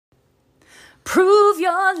Prove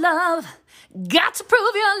your love. Got to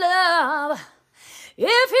prove your love.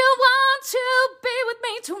 If you want to be with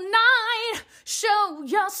me tonight, show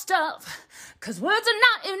your stuff. 'Cause words are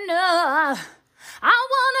not enough. I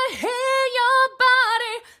wanna hear your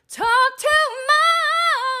body talk to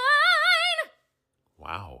mine.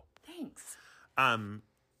 Wow. Thanks.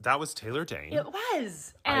 That was Taylor Dayne. It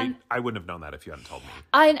was. And I wouldn't have known that if you hadn't told me.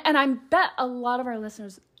 I bet a lot of our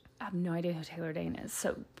listeners have no idea who Taylor Dayne is.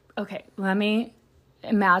 So, okay, let me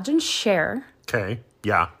imagine Cher. Okay.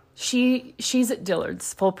 Yeah. She's at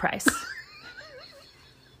Dillard's, full price.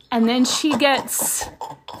 And then she gets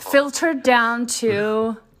filtered down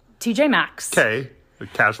to TJ Maxx. Okay. A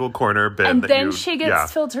casual corner bit. And then she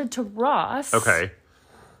gets filtered to Ross. Okay.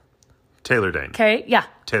 Taylor Dayne. Okay, yeah.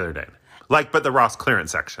 Taylor Dayne. But the Ross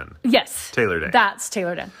clearance section. Yes. Taylor Dayne. That's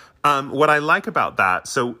Taylor Dayne. What I like about that,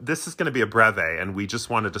 so this is going to be a breve, and we just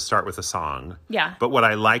wanted to start with a song. Yeah. But what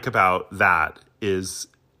I like about that is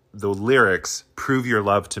the lyrics, "Prove your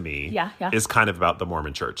love to me," is kind of about the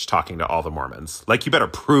Mormon church, talking to all the Mormons. Like, you better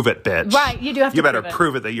prove it, bitch. Right, you do have to You better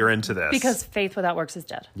prove it that you're into this. Because faith without works is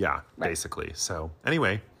dead. Yeah, basically. So,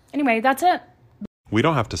 anyway. Anyway, that's it. We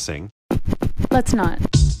don't have to sing. Let's not.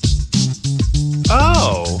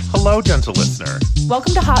 Oh, hello, gentle listener.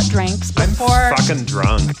 Welcome to Hot Drinks. I'm fucking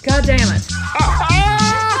drunk. God damn it.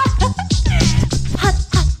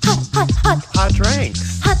 Hot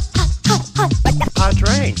drinks. Hot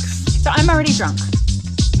drinks. So I'm already drunk.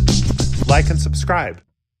 Like and subscribe.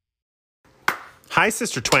 Hi,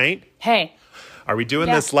 Sister Twain. Hey. Are we doing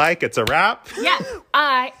this like it's a wrap? Yeah.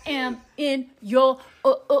 I am in your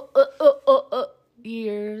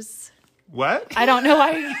ears. What? I don't know.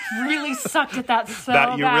 I really sucked at that so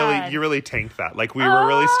that you bad. really tanked that. Like, we were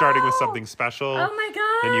really starting with something special. Oh my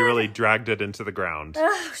God. And you really dragged it into the ground.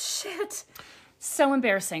 Oh shit. So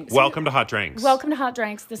embarrassing. So welcome to Hot Drinks. Welcome to Hot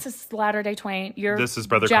Drinks. This is Latter-day Twain. This is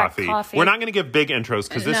Brother Jack Coffee. We're not going to give big intros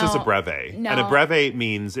because this is a breve. No. And a breve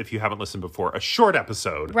means, if you haven't listened before, a short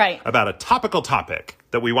episode about a topical topic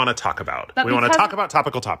that we want to talk about. We want to talk about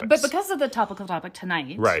topical topics. But because of the topical topic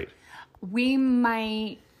tonight, we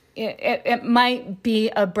might... It might be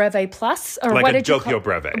a breve plus, or like what a did you doppio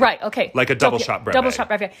breve. Right, okay. Like a double shot breve. Double shot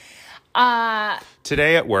breve.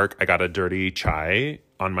 Today at work, I got a dirty chai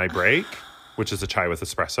on my break, which is a chai with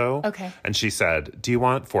espresso. Okay. And she said, "Do you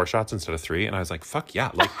want 4 shots instead of 3?" And I was like, "Fuck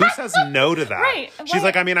yeah." Like, who says no to that? Right. She's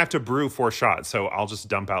like, "I mean, I have to brew 4 shots, so I'll just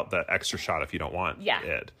dump out the extra shot if you don't want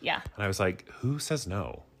it." Yeah. And I was like, who says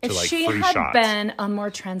no to if like she free had shots? been a more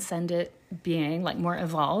transcendent being, like more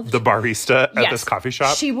evolved. The barista at this coffee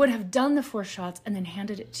shop? She would have done the 4 shots and then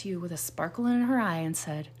handed it to you with a sparkle in her eye and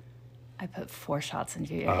said, "I put 4 shots in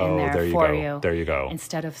there for you. There you go.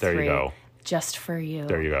 Instead of 3. There you go. Just for you.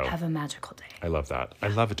 There you go. Have a magical day." I love that. I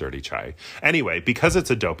love a dirty chai. Anyway, because it's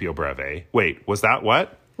a doppio breve. Wait, was that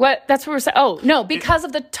what? What? That's what we're saying. Oh, no, because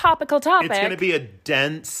of the topical topic. It's going to be a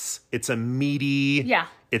dense, it's a meaty. Yeah.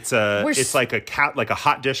 It's like a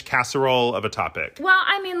hot dish casserole of a topic. Well,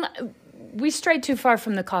 I mean, we strayed too far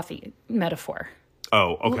from the coffee metaphor.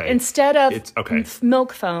 Oh, okay. Instead of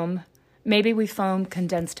milk foam, maybe we foam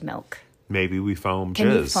condensed milk. Maybe we foam jizz.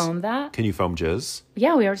 Can you foam that? Can you foam jizz?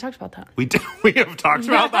 Yeah, we already talked about that. We have talked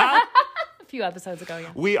about that? A few episodes ago,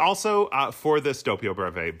 yeah. We also, for this doppio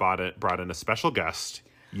breve, brought in a special guest.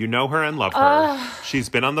 You know her and love her. She's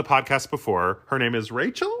been on the podcast before. Her name is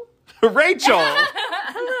Rachel? Rachel!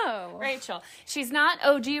 Hello. Rachel. She's not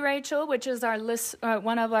OG Rachel, which is our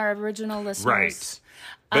one of our original listeners.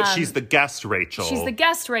 Right. But she's the guest Rachel. She's the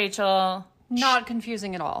guest Rachel. Not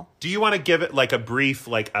confusing at all. Do you want to give it like a brief,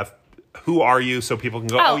 who are you, so people can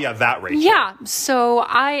go, oh yeah, that Rachel. Yeah, so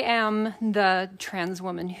I am the trans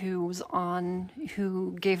woman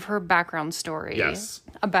who gave her background story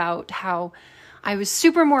about how I was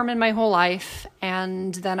super Mormon my whole life,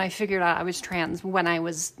 and then I figured out I was trans when I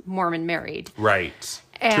was Mormon married. Right.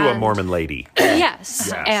 To a Mormon lady.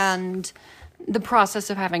 Yes. And the process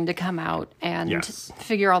of having to come out and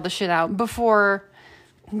figure all the shit out before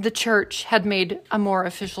the church had made a more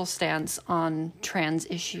official stance on trans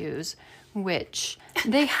issues, which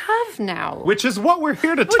they have now. Which is what we're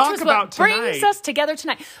here to talk about tonight. Brings us together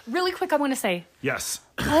tonight. Really quick, I want to say. Yes.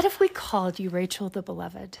 What if we called you Rachel the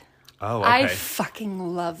Beloved? Oh, okay. I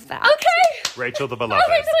fucking love that. Okay. Rachel the Beloved.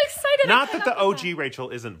 Oh, I'm so excited. Not that the OG Rachel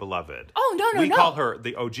isn't beloved. Oh, no. We call her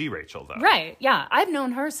the OG Rachel, though. Right, yeah. I've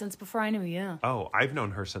known her since before I knew you. Oh, I've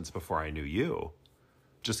known her since before I knew you.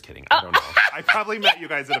 Just kidding. I don't know. I probably met you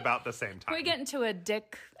guys at about the same time. Can we get into a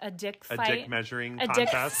dick fight? A dick measuring a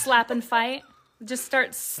contest? A dick slapping fight? Just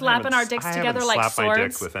start slapping our dicks together like swords. I haven't slapped my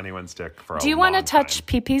dick with anyone's dick for a long time. Do you want to touch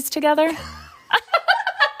pee-pees together?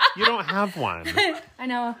 You don't have one. I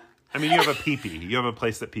know. I mean, you have a pee-pee. You have a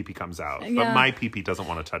place that pee-pee comes out. Yeah. But my pee-pee doesn't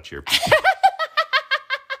want to touch your pee-pee.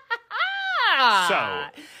 So,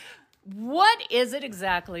 what is it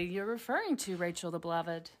exactly you're referring to, Rachel the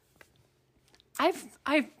Beloved? I've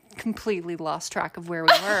completely lost track of where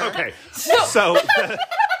we were. okay.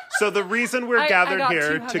 So the reason we're gathered got here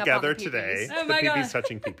too hung up together on the today, peepees. Oh my the God. peepees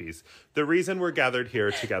touching peepees. The reason we're gathered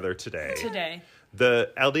here together today.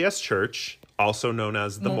 The LDS Church, also known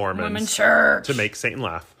as the Mormons, Mormon Church. to make Satan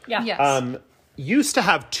laugh. Yeah. Yes. Used to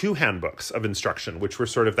have 2 handbooks of instruction, which were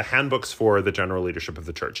sort of the handbooks for the general leadership of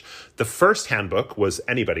the church. The first handbook was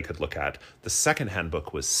anybody could look at. The second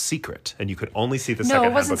handbook was secret, and you could only see the second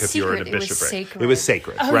it wasn't handbook if you were in a secret, it was bishopric. sacred. It was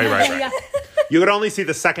sacred. Right. Yeah. You could only see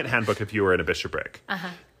the second handbook if you were in a bishopric.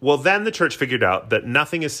 Well, then the church figured out that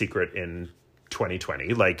nothing is secret in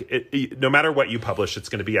 2020. Like, no matter what you publish, it's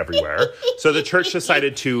going to be everywhere. So the church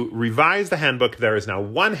decided to revise the handbook. There is now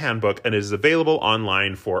one handbook, and it is available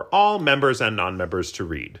online for all members and non-members to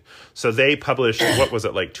read. So they published, what was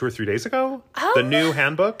it, like 2 or 3 days ago? The new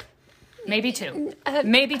handbook? Maybe 2.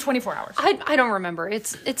 Maybe 24 hours. I don't remember.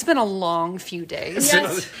 It's been a long few days.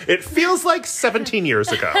 Yes. It feels like 17 years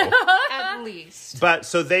ago. At least. But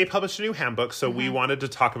so they published a new handbook. So we wanted to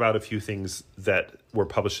talk about a few things that were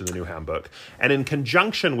published in the new handbook. And in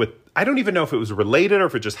conjunction with, I don't even know if it was related or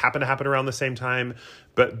if it just happened to happen around the same time,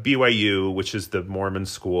 but BYU, which is the Mormon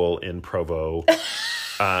school in Provo.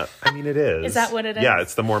 I mean, it is. Is that what it is? Yeah,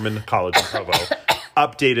 it's the Mormon college in Provo.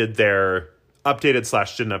 Updated /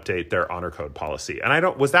 didn't update their honor code policy.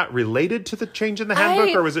 And was that related to the change in the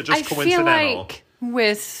handbook, or was it just coincidental? I feel like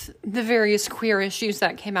with the various queer issues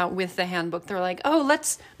that came out with the handbook, they're like, oh,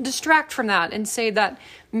 let's distract from that and say that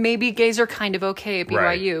maybe gays are kind of okay at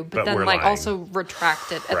BYU, Right, but but then we're like lying. also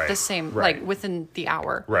retract it at the same, right. like within the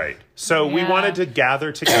hour. Right. So we Yeah. wanted to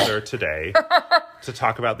gather together today to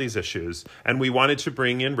talk about these issues. And we wanted to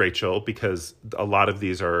bring in Rachel because a lot of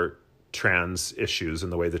these are trans issues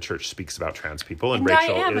in the way the church speaks about trans people. And And I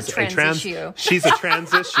Rachel am a is trans issue. She's a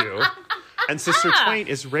trans issue. And Sister Twain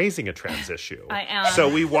is raising a trans issue. I am. So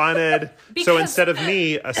we wanted, so Because- instead of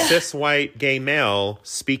me, a cis white gay male,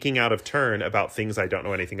 speaking out of turn about things I don't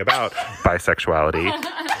know anything about, bisexuality,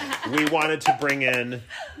 we wanted to bring in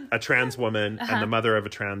a trans woman and the mother of a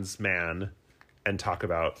trans man and talk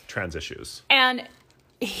about trans issues. And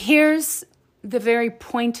here's the very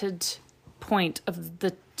pointed point of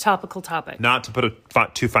the topical topic. Not to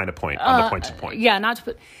put too fine a point on the pointed point. Yeah, not to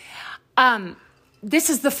put...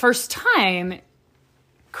 this is the first time,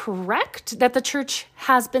 correct, that the church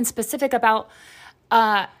has been specific about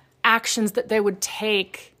actions that they would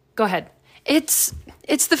take. Go ahead. It's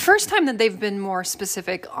the first time that they've been more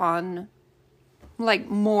specific on like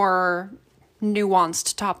more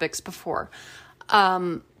nuanced topics before.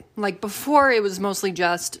 Like before it was mostly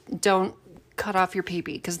just don't cut off your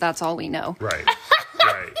pee-pee because that's all we know. Right.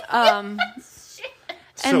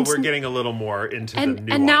 So And- we're getting a little more into the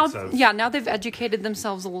nuance and now of... now they've educated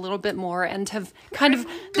themselves a little bit more and have kind of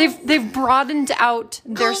they've broadened out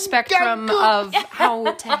their spectrum of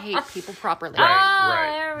how to hate people properly.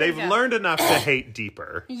 Right. there we They've go. learned enough to hate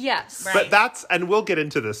deeper. Yes. Right. But that's, and we'll get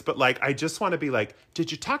into this, but like, I just want to be like,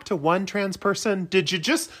 did you talk to one trans person? Could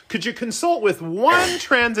you consult with one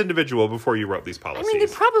trans individual before you wrote these I policies? mean,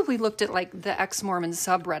 they probably looked at like the ex-Mormon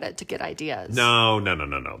subreddit to get ideas. No.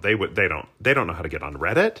 They don't know how to get on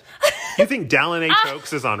Reddit. You think Dallin H.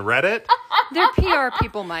 Oaks is on Reddit? Their PR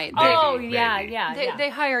people might. Oh, Maybe. yeah. They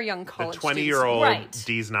hire young college 20-year-old Right.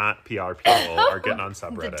 D's not PR people are getting on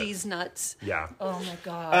students. subreddit. The D's nuts. Yeah. Oh, my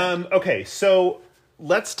God. Okay, so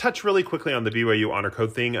let's touch really quickly on the BYU honor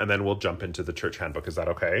code thing, and then we'll jump into the church handbook. Is that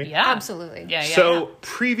okay? yeah. Absolutely. Yeah. So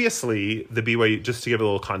previously, the BYU, just to give a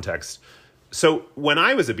little context. So when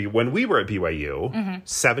we were at BYU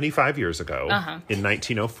 75 years ago in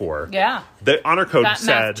 1904, Yeah. the honor code That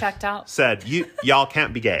math checked out. said y'all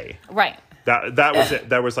can't be gay. Right. That was it.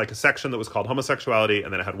 There was like a section that was called homosexuality,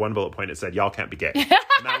 and then it had one bullet point. It said y'all can't be gay,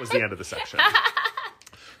 and that was the end of the section.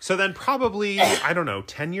 So then probably, I don't know,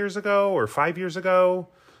 10 years ago or 5 years ago,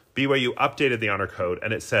 BYU updated the honor code,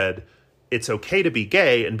 and it said it's okay to be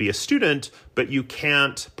gay and be a student, but you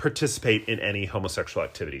can't participate in any homosexual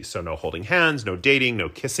activities. So no holding hands, no dating, no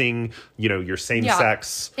kissing, you're same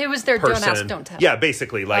sex. It was their person. don't ask, don't tell. Yeah,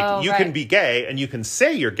 basically, like Oh, you can right. be gay and you can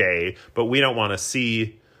say you're gay, but we don't want to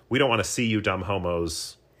see you dumb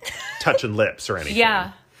homos touching lips or anything.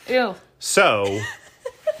 Yeah. Ew. So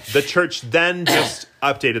the church then just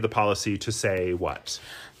updated the policy to say what?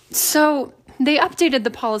 So they updated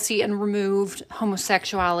the policy and removed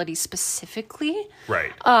homosexuality specifically.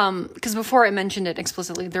 Right. Because before I mentioned it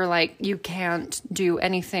explicitly, they're like, you can't do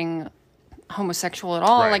anything homosexual at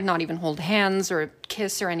all, Right. like not even hold hands or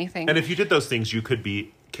kiss or anything. And if you did those things, you could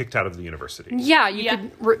be kicked out of the university. Yeah, you Yeah.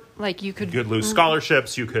 could you could You could lose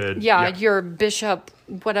scholarships. You could. your bishop,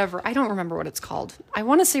 whatever. I don't remember what it's called. I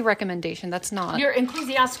want to say recommendation. That's not. Your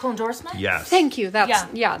ecclesiastical endorsement? Yes. Thank you. That's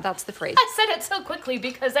Yeah. that's the phrase. I said it so quickly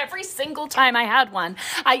because every single time I had one,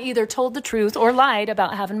 I either told the truth or lied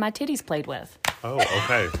about having my titties played with. Oh,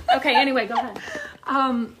 okay. Okay, anyway, go ahead.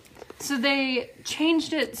 So they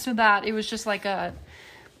changed it so that it was just like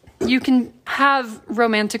you can have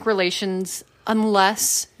romantic relations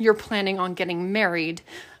unless you're planning on getting married.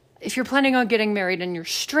 If you're planning on getting married and you're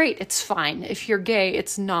straight, it's fine. If you're gay,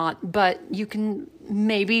 it's not. But you can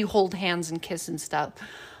maybe hold hands and kiss and stuff.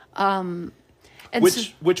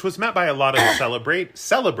 Which was met by a lot of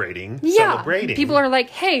celebrating. People are like,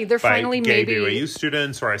 hey, they're by finally gay maybe BYU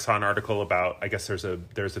students. Or I saw an article about, I guess there's a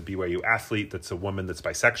BYU athlete that's a woman that's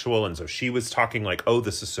bisexual, and so she was talking like, oh,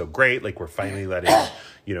 this is so great, like we're finally letting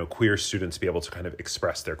queer students be able to kind of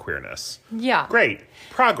express their queerness. Yeah. Great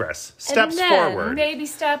progress, steps And then, forward. Baby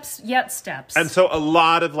steps, yet steps. And so a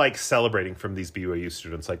lot of like celebrating from these BYU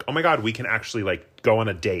students, like, oh my God, we can actually like go on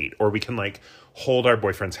a date, or we can like hold our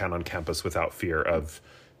boyfriend's hand on campus without fear of,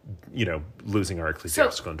 losing our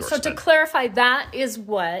ecclesiastical endorsement. So to clarify, that is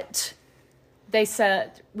what they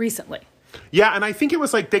said recently. Yeah, and I think it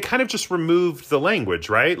was like they kind of just removed the language,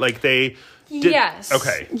 right? Like they did, Yes.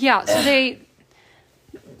 Okay. Yeah, so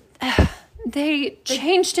they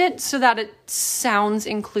changed it so that it sounds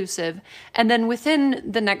inclusive. And then within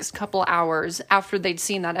the next couple hours, after they'd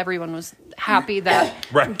seen that everyone was happy that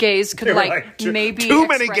Right. gays could They were maybe too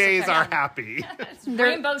many express gays are affection. happy.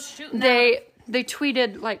 Rainbows shooting They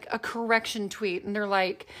tweeted like a correction tweet, and they're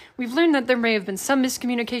like, we've learned that there may have been some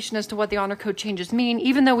miscommunication as to what the honor code changes mean.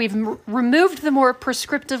 Even though we've removed the more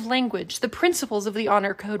prescriptive language, the principles of the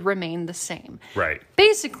honor code remain the same. Right.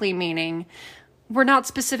 Basically meaning we're not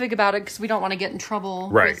specific about it because we don't want to get in trouble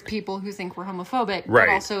Right. with people who think we're homophobic, Right. but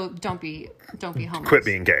also don't be homo. Quit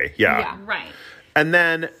being gay. Yeah. Yeah. Right. And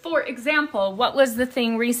then For example, what was the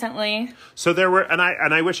thing recently? so there were, and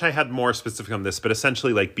I wish I had more specific on this, but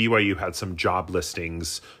essentially like BYU had some job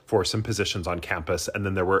listings for some positions on campus, and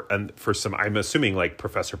then there were, and for some, I'm assuming like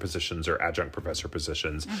professor positions or adjunct professor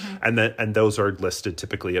positions, and those are listed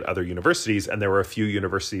typically at other universities, and there were a few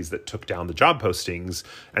universities that took down the job postings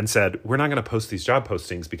and said, we're not going to post these job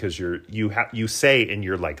postings because you say in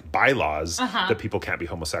your like bylaws that people can't be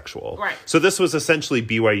homosexual. Right. So this was essentially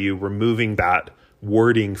BYU removing that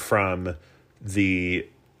wording from the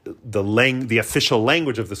official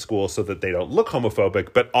language of the school so that they don't look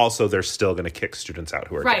homophobic, but also they're still going to kick students out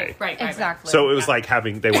who are gay. Right. Exactly. So it was like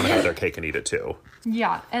they want to have their cake and eat it too.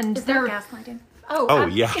 Yeah, and they're gaslighting? Oh,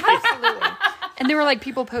 yeah. absolutely. And there were like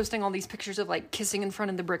people posting all these pictures of like kissing in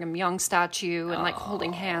front of the Brigham Young statue and like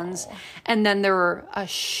holding hands. And then there were a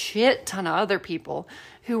shit ton of other people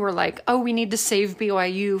who were like, oh, we need to save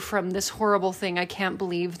BYU from this horrible thing. I can't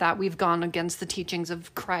believe that we've gone against the teachings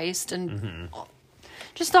of Christ and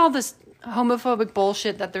just all this homophobic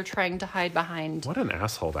bullshit that they're trying to hide behind. What an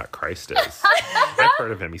asshole that Christ is. I've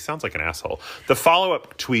heard of him. He sounds like an asshole. The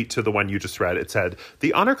follow-up tweet to the one you just read, it said,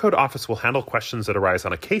 the Honor Code Office will handle questions that arise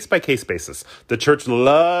on a case-by-case basis. The church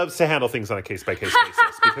loves to handle things on a case-by-case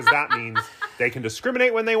basis because that means they can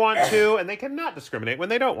discriminate when they want to and they cannot discriminate when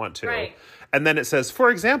they don't want to. Right. And then it says,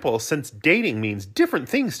 for example, since dating means different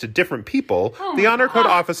things to different people, the Honor Code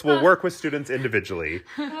Office will work with students individually.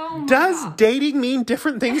 Does dating mean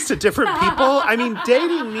different things to different people? I mean,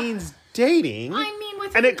 dating means dating.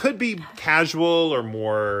 And it could be casual or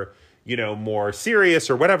more, more serious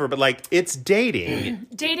or whatever, but like it's dating.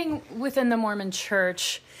 Dating within the Mormon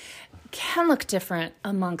Church can look different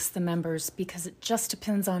amongst the members because it just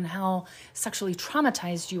depends on how sexually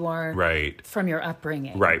traumatized you are Right. from your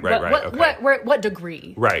upbringing. Right. What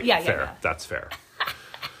degree? Right. Yeah, fair. yeah. That's fair.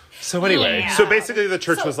 So anyway, so basically the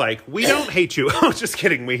church was like, we don't hate you. Oh, just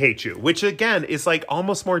kidding. We hate you. Which again is like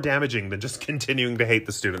almost more damaging than just continuing to hate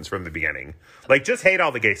the students from the beginning. Like just hate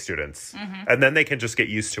all the gay students and then they can just get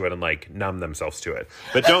used to it and like numb themselves to it.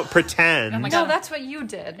 But don't pretend. No, that's what you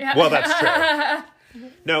did. Yeah. Well, that's true.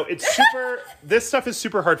 No, this stuff is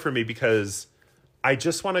super hard for me because I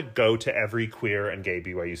just want to go to every queer and gay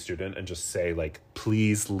BYU student and just say, like,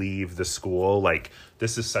 please leave the school. Like,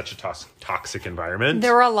 this is such a toxic environment.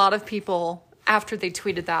 There were a lot of people after they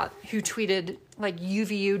tweeted that who tweeted like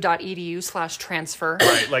uvu.edu/transfer.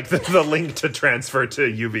 Right, like the link to transfer to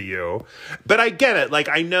UVU. But I get it. Like,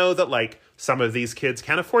 I know that, like, some of these kids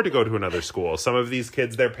can't afford to go to another school. Some of these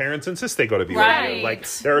kids, their parents insist they go to BYU. Right. Like,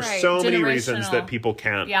 there are so many reasons Generational. that people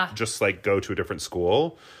can't just, like, go to a different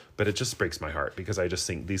school. But it just breaks my heart because I just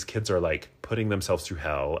think these kids are like putting themselves through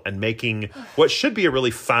hell and making what should be a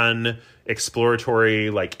really fun,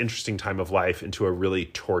 exploratory, like interesting time of life into a really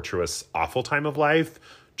torturous, awful time of life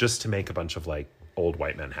just to make a bunch of like old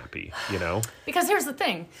white men happy, you know? Because here's the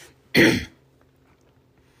thing.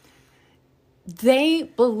 They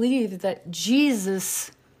believe that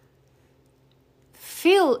Jesus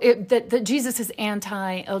that Jesus is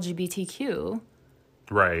anti-LGBTQ.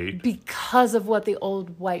 Right. Because of what the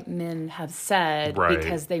old white men have said, right.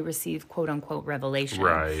 because they receive quote unquote revelation.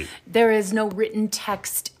 Right. There is no written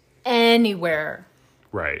text anywhere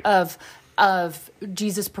right. of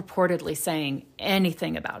Jesus purportedly saying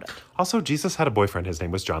anything about it. Also, Jesus had a boyfriend. His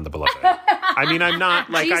name was John the Beloved. I mean, I'm not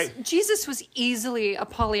like Jesus was easily a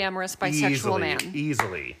polyamorous bisexual man.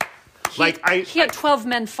 Easily. He had 12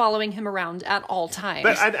 men following him around at all times.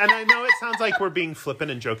 But, and I know it sounds like we're being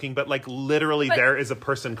flippant and joking, but like literally there is a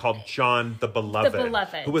person called John the Beloved.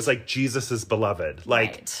 Who was like Jesus's beloved.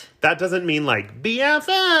 Like that doesn't mean like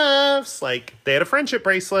BFFs. Like they had a friendship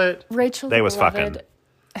bracelet. Rachel they the was Beloved. Fucking.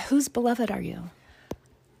 Whose beloved are you?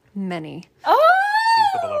 Many. Oh!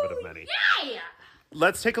 She's the beloved of many. Yeah!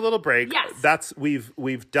 Let's take a little break. Yes.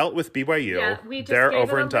 We've dealt with BYU. Yeah, we just They're gave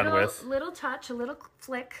over it and done with. Little touch, a little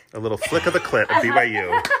flick. A little flick of the clit of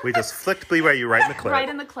BYU. We just flicked BYU right in the clit. Right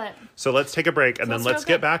in the clit. So let's take a break and then let's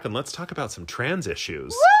get get back and let's talk about some trans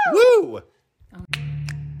issues. Woo! Woo!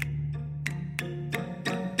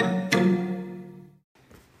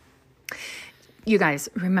 You guys,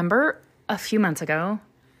 remember a few months ago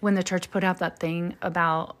when the church put out that thing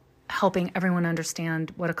about helping everyone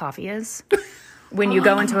understand what a coffee is? When you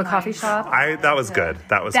go into a coffee shop? That was good.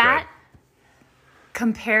 That was that, good.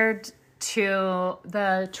 Compared to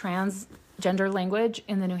the transgender language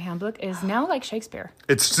in the new handbook, is now like Shakespeare.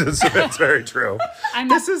 It's very true.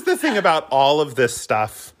 This is the thing about all of this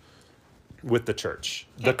stuff with the church.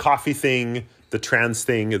 The coffee thing, the trans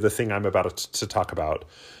thing, the thing I'm about to talk about.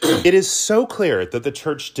 It is so clear that the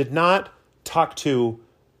church did not talk to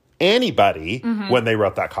anybody when they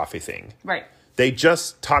wrote that coffee thing. Right. They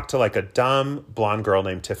just talked to like a dumb blonde girl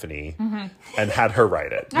named Tiffany and had her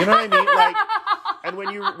write it. You know what I mean? Like, and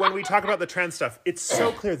when we talk about the trans stuff, it's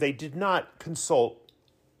so clear they did not consult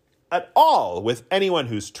at all with anyone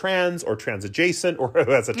who's trans or trans adjacent or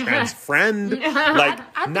who has a trans friend. Like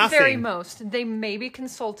at nothing. the very most, they maybe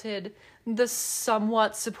consulted the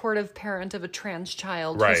somewhat supportive parent of a trans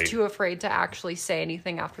child who's too afraid to actually say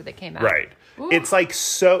anything after they came out. Right. Ooh. It's like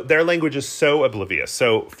their language is so oblivious.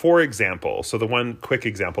 So, for example, the one quick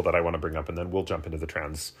example that I want to bring up, and then we'll jump into the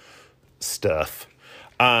trans stuff.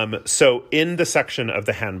 So in the section of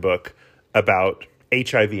the handbook about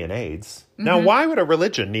HIV and AIDS, now why would a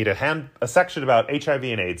religion need a section about HIV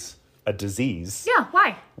and AIDS, a disease? Yeah,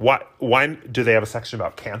 why? Why do they have a section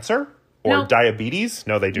about cancer or diabetes?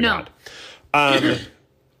 No, they do not.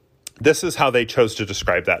 This is how they chose to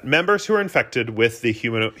describe that. Members who are infected with the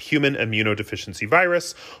human immunodeficiency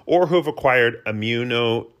virus or who have acquired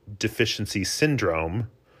immunodeficiency syndrome.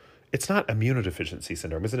 It's not immunodeficiency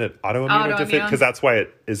syndrome, isn't it? Autoimmunodeficiency? Because that's why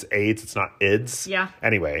it is AIDS. It's not IDS. Yeah.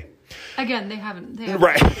 Anyway. Again, they haven't.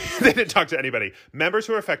 Right. They didn't talk to anybody. Members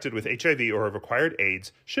who are affected with HIV or have acquired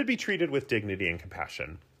AIDS should be treated with dignity and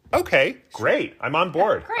compassion. Okay, great. I'm on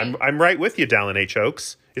board. Great. I'm right with you, Dallin H.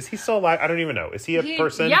 Oaks. Is he still alive? I don't even know. Is he a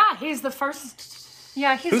person? Yeah, he's the first.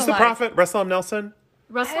 Yeah, he's Who's alive. the prophet? Russell M. Nelson?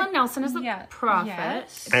 Russell M. Nelson is the prophet.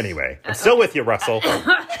 Yes. Anyway, I'm still with you, Russell.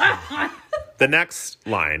 The next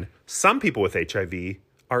line. Some people with HIV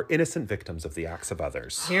are innocent victims of the acts of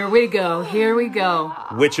others. Here we go.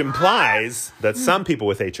 Which implies that some people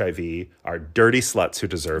with HIV are dirty sluts who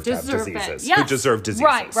deserve to have diseases. Yes. Who deserve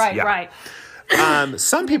diseases. Right.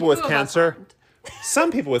 Some people with cancer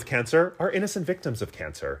are innocent victims of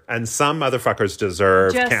cancer. And some motherfuckers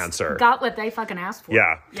deserve cancer. Got what they fucking asked for.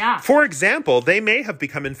 Yeah. For example, they may have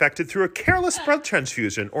become infected through a careless blood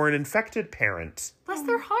transfusion or an infected parent. Bless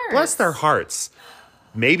their hearts. Bless their hearts.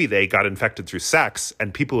 Maybe they got infected through sex,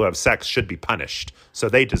 and people who have sex should be punished. So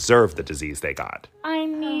they deserve the disease they got. I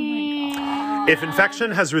mean... If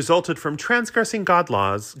infection has resulted from transgressing God's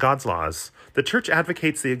laws, the church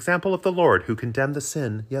advocates the example of the Lord who condemned the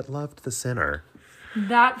sin, yet loved the sinner.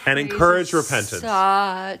 And encourage repentance.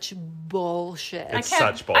 Such bullshit. It's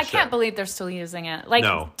such bullshit. I can't believe they're still using it. Like,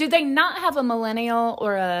 no. Do they not have a millennial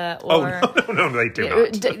or a... no, they do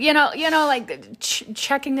not. You know, like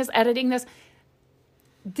checking this, editing this.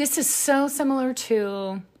 This is so similar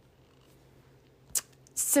to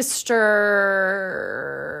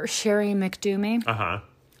Sister Sherry McDoomey.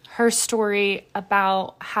 Her story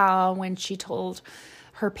about how when she told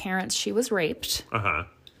her parents she was raped,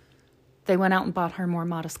 they went out and bought her more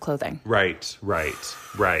modest clothing. Right.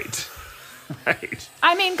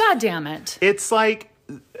 I mean, God damn it. It's like,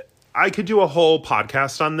 I could do a whole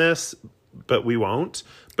podcast on this, but we won't.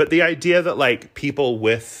 But the idea that like people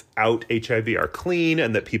without HIV are clean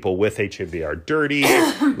and that people with HIV are dirty,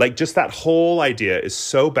 like just that whole idea is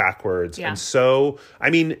so backwards. And so, I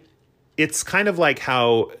mean, it's kind of like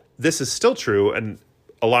how this is still true. And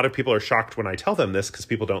a lot of people are shocked when I tell them this because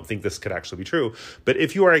people don't think this could actually be true. But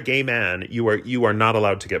if you are a gay man, you are not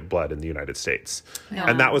allowed to get blood in the United States. No.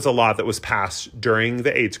 And that was a law that was passed during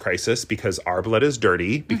the AIDS crisis because our blood is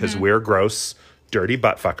dirty, because we're gross, dirty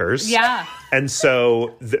butt fuckers. Yeah. And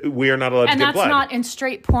so we are not allowed to get blood. And that's not in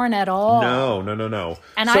straight porn at all. No.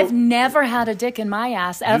 And so, I've never had a dick in my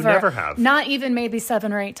ass, ever. You never have. Not even maybe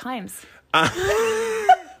 7 or 8 times.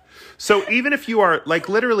 So even if you are, like,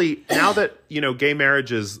 literally, now that, you know, gay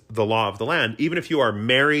marriage is the law of the land, even if you are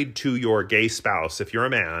married to your gay spouse, if you're a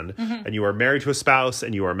man, and you are married to a spouse,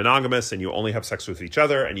 and you are monogamous, and you only have sex with each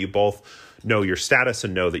other, and you both know your status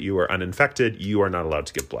and know that you are uninfected, you are not allowed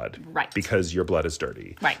to get blood. Right. Because your blood is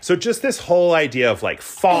dirty. Right. So just this whole idea of, like,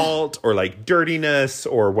 fault or, like, dirtiness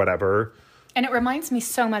or whatever. And it reminds me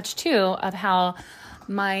so much, too, of how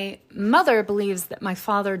my mother believes that my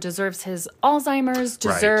father deserves his Alzheimer's,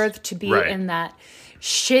 deserved to be in that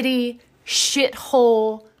shitty,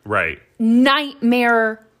 shithole,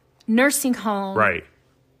 nightmare nursing home. Right.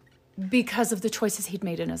 Because of the choices he'd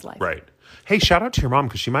made in his life. Right. Hey, shout out to your mom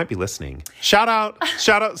because she might be listening. Shout out,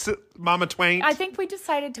 Mama Twain. I think we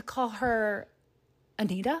decided to call her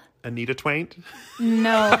Anita. Anita Twain?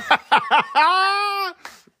 No.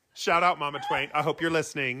 Shout out, Mama Twain. I hope you're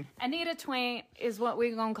listening. Anita Twain is what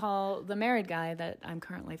we're going to call the married guy that I'm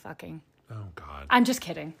currently fucking. Oh, God. I'm just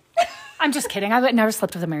kidding. I would never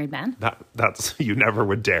slept with a married man. That's you never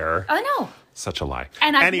would dare. I know. Such a lie.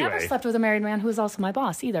 And I've never slept with a married man who is also my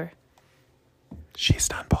boss either. She's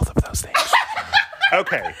done both of those things.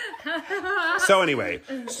 Okay. So anyway,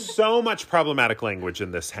 so much problematic language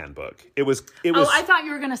in this handbook. It was. Oh, I thought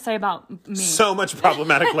you were going to say about me. So much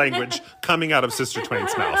problematic language coming out of Sister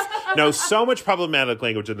Twain's mouth. No, so much problematic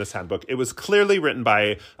language in this handbook. It was clearly written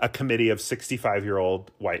by a committee of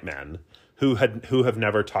 65-year-old white men who have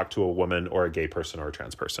never talked to a woman or a gay person or a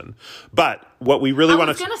trans person. But what we really want to...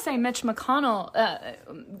 I was going to say Mitch McConnell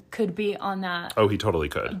could be on that. Oh, he totally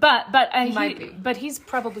could. But he's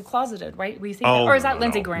probably closeted, right? We think, or is that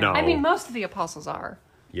Lindsey Graham? No. I mean, most of the apostles are.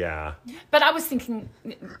 Yeah. But I was thinking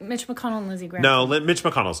Mitch McConnell and Lindsey Graham. No, Mitch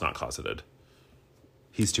McConnell's not closeted.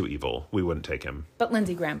 He's too evil. We wouldn't take him. But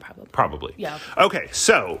Lindsey Graham probably. Probably. Yeah. Okay,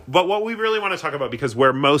 so, but what we really want to talk about, because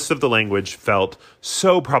where most of the language felt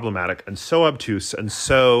so problematic and so obtuse and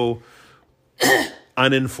so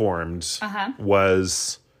uninformed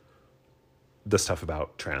was the stuff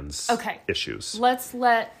about trans issues.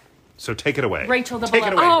 So take it away. Rachel the Take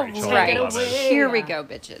it away, Oh, Rachel. right. Here we go,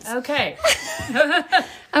 bitches. Okay.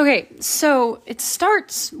 Okay, so it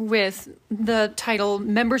starts with the title,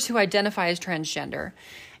 Members Who Identify as Transgender.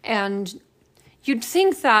 And you'd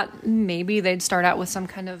think that maybe they'd start out with some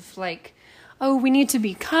kind of like, oh, we need to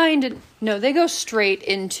be kind. No, they go straight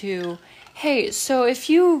into, hey, so if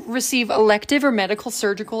you receive elective or medical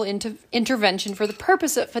surgical intervention for the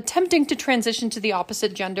purpose of attempting to transition to the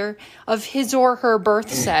opposite gender of his or her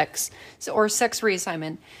birth sex or sex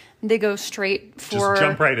reassignment, they go straight for... Just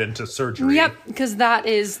jump right into surgery. Yep, because that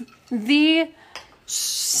is the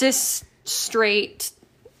cis, straight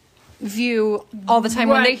view all the time.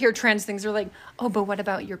 When they hear trans things, they're like, oh, but what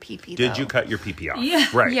about your pee-pee, Did you cut your pee-pee off? Yeah.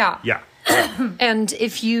 Right. Yeah. And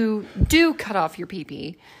if you do cut off your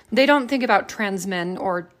pee-pee, they don't think about trans men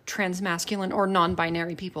or trans masculine or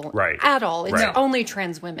non-binary people at all. It's only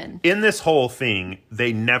trans women. In this whole thing,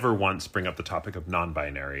 they never once bring up the topic of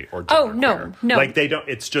non-binary or genderqueer. Oh, no. Like they don't,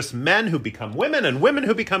 it's just men who become women and women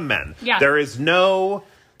who become men. Yeah. There is no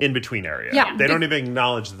in-between area. Yeah. They don't even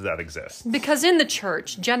acknowledge that exists. Because in the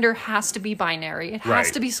church, gender has to be binary. It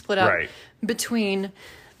has to be split up between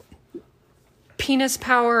penis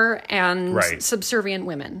power and subservient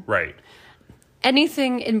women. Right.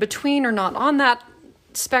 Anything in between or not on that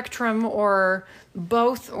spectrum or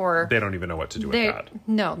both or... They don't even know what to do with that.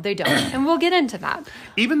 No, they don't. And we'll get into that.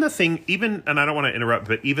 And I don't want to interrupt,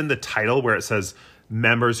 but even the title where it says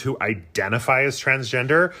members who identify as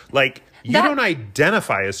transgender, like, you don't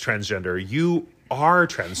identify as transgender, you are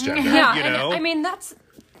transgender. Yeah, you know? I mean, that's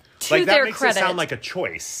to like, their that makes credit. it sound like a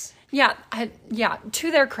choice. Yeah,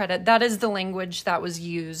 to their credit, that is the language that was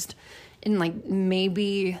used in, like,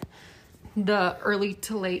 maybe the early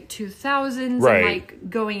to late 2000s and, like,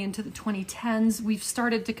 going into the 2010s. We've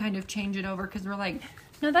started to kind of change it over because we're like,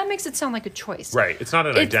 No, that makes it sound like a choice. Right. It's not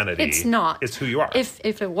an identity. It's not. It's who you are. If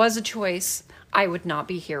it was a choice, I would not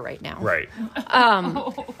be here right now. Right.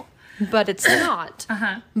 But it's not.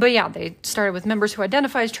 But yeah, they started with members who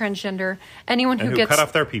identify as transgender. Anyone who gets cut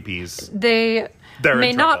off their peepees. They're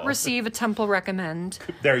may not trouble. receive a temple recommend.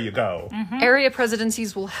 There you go. Area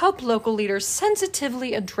presidencies will help local leaders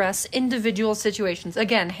sensitively address individual situations.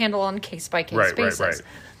 Again, handle on case-by-case basis. Right.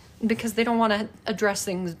 Because they don't want to address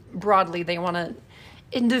things broadly. They want to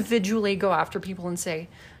individually go after people and say,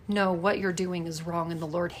 no, what you're doing is wrong and the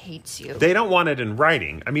Lord hates you. They don't want it in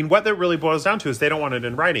writing. I mean, what that really boils down to is they don't want it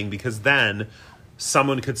in writing because then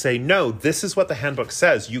someone could say, no, this is what the handbook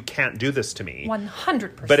says. You can't do this to me.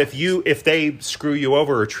 100%. But if they screw you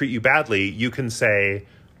over or treat you badly, you can say,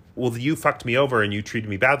 well, you fucked me over and you treated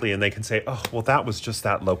me badly. And they can say, oh, well, that was just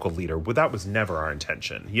that local leader. Well, that was never our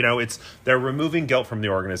intention. You know, they're removing guilt from the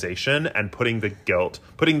organization and putting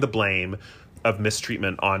the blame of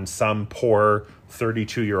mistreatment on some poor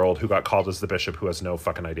 32-year-old who got called as the bishop who has no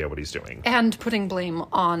fucking idea what he's doing. And putting blame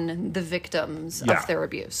on the victims of their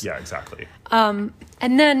abuse. Yeah, exactly. And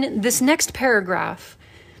then this next paragraph,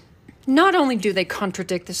 not only do they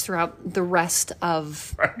contradict this throughout the rest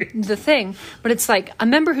of the thing, but it's like, a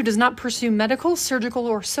member who does not pursue medical, surgical,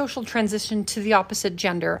 or social transition to the opposite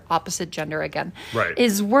gender again,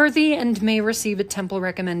 is worthy and may receive a temple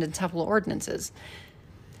recommended temple ordinances.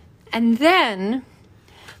 And then...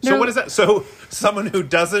 So what is that? So someone who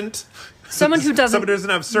doesn't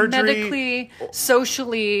have surgery, medically,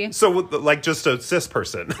 socially. So like just a cis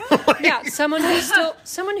person. Yeah, someone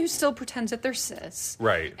who still pretends that they're cis.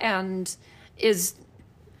 Right. And is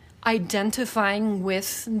identifying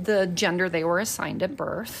with the gender they were assigned at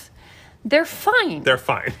birth. They're fine. They're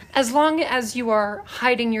fine. As long as you are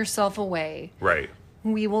hiding yourself away. Right.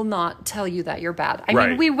 We will not tell you that you're bad. I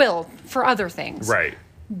mean, we will for other things. Right.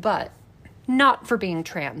 But not for being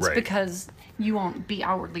trans, right. because you won't be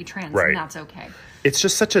outwardly trans, right. and that's okay. It's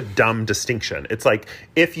just such a dumb distinction. It's like,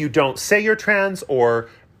 if you don't say you're trans or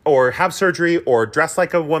have surgery or dress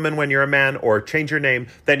like a woman when you're a man or change your name,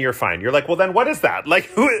 then you're fine. You're like, well, then what is that? Like,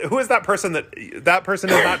 who is that person that person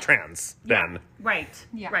is not trans then? Right.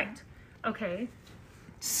 Yeah. Right. Okay.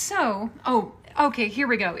 So, okay, here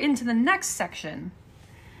we go. Into the next section.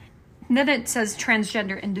 Then it says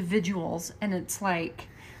transgender individuals, and it's like,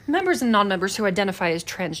 members and non-members who identify as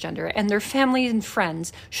transgender and their family and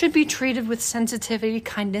friends should be treated with sensitivity,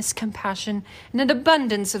 kindness, compassion, and an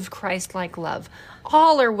abundance of Christ-like love.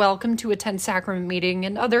 All are welcome to attend sacrament meeting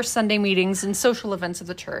and other Sunday meetings and social events of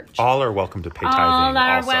the church. All are welcome to pay tithing. All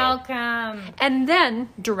are also. welcome. And then,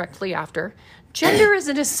 directly after, gender is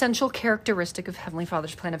an essential characteristic of Heavenly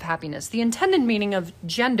Father's plan of happiness. The intended meaning of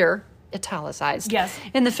gender, italicized,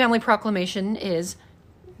 in the family proclamation is...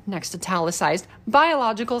 next italicized,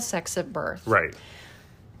 biological sex at birth. Right.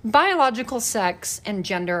 Biological sex and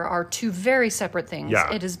gender are two very separate things.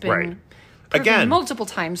 Yeah, it has been right. proven Again, multiple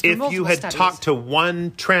times through if multiple you had studies. talked to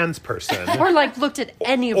one trans person or like looked at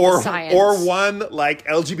any of the science, or one like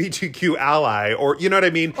LGBTQ ally, or you know what I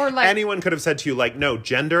mean, or like, anyone could have said to you like, no,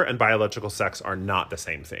 gender and biological sex are not the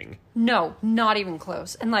same thing. No, not even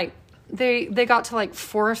close. And like they got to like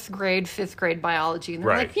 4th grade, 5th grade biology, and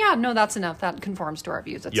they're like, yeah, no, that's enough. That conforms to our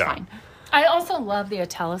views. That's fine. I also love the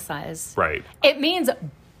italicized. Right. It means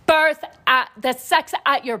the sex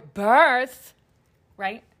at your birth,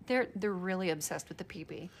 right? They're really obsessed with the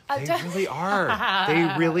pee-pee. They really are.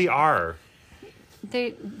 They really are.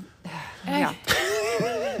 Yeah.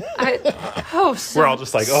 We're all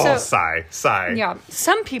just like, sigh. Yeah.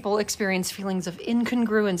 Some people experience feelings of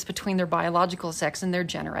incongruence between their biological sex and their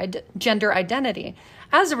gender identity.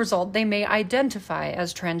 As a result, they may identify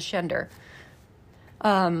as transgender.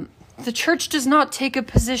 The church does not take a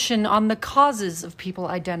position on the causes of people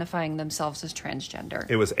identifying themselves as transgender.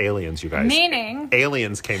 It was aliens, you guys. Meaning...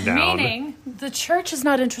 aliens came down. Meaning, the church is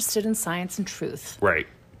not interested in science and truth. Right.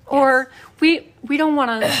 Or we don't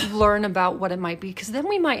want to learn about what it might be, because then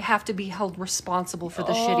we might have to be held responsible for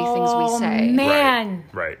the shitty things we say. Man.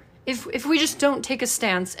 Right. If we just don't take a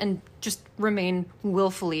stance and just remain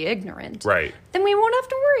willfully ignorant, right, then we won't have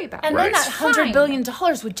to worry about it. And then that $100 billion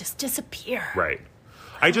would just disappear. Right.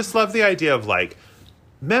 I just love the idea of like,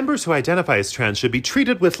 members who identify as trans should be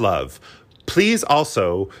treated with love. Please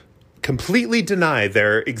also completely deny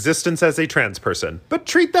their existence as a trans person, but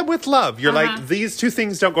treat them with love. You're like, these two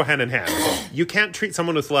things don't go hand in hand. You can't treat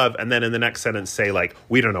someone with love and then in the next sentence say like,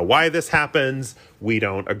 we don't know why this happens. We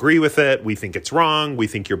don't agree with it. We think it's wrong. We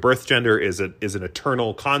think your birth gender is an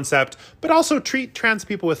eternal concept, but also treat trans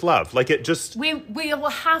people with love. Like it just... We will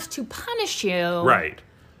have to punish you. Right.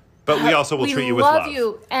 But we also will treat you with love. We love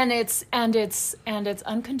you, and it's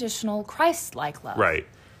unconditional Christ-like love. Right.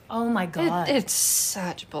 Oh my God. It's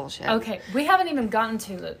such bullshit. Okay, we haven't even gotten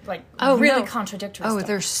to the really contradictory stuff.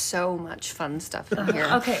 There's so much fun stuff in here.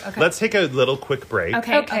 Okay. Let's take a little quick break.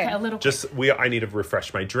 Okay, a little. I need to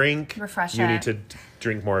refresh my drink. Refresh You it. need to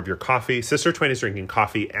drink more of your coffee. Sister Twain is drinking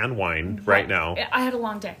coffee and wine right now. I had a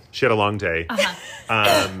long day. She had a long day.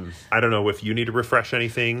 I don't know if you need to refresh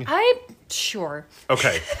anything. Sure.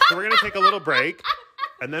 Okay, so we're going to take a little break,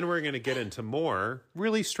 and then we're going to get into more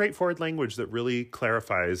really straightforward language that really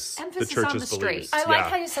clarifies Emphasis the church's on the straight. beliefs. I like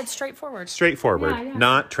how you said straightforward. Straightforward, Yeah.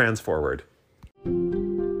 not transforward.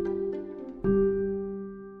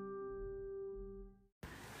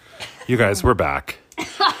 You guys, we're back.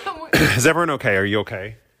 Is everyone okay? Are you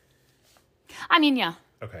okay? I mean, yeah.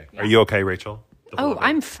 Okay. Are you okay, Rachel?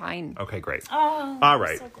 I'm fine. Okay, great. Oh, All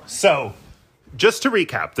right. So, just to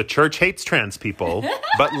recap, the church hates trans people,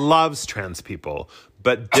 but loves trans people,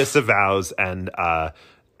 but disavows and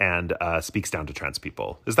speaks down to trans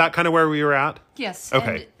people. Is that kind of where we were at? Yes.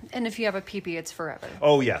 Okay. And if you have a peepee, it's forever.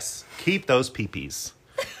 Oh, yes. Keep those peepees.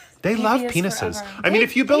 They love is penises. forever. I mean,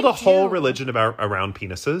 if you build they a whole do. religion around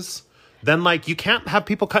penises, then, you can't have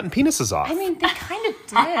people cutting penises off. I mean, they kind of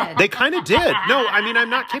did. They kind of did. No, I mean,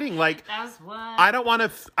 I'm not kidding. That's what. I don't want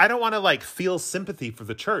to feel sympathy for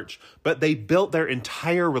the church, but they built their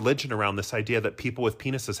entire religion around this idea that people with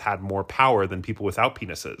penises had more power than people without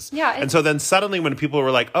penises. Yeah, and so then suddenly when people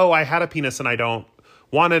were like, "Oh, I had a penis and I don't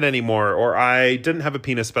want it anymore," or "I didn't have a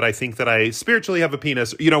penis, but I think that I spiritually have a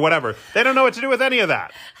penis," whatever. They don't know what to do with any of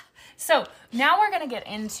that. So now we're gonna get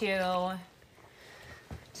into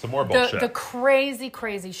Some more bullshit. the crazy,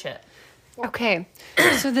 crazy shit. Okay,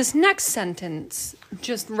 so this next sentence,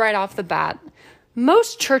 just right off the bat,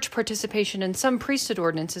 most church participation in some priesthood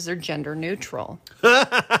ordinances are gender neutral.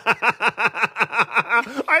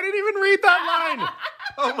 I didn't even read that line.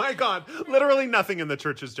 Oh my God. Literally nothing in the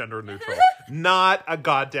church is gender neutral. Not a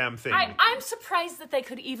goddamn thing. I'm surprised that they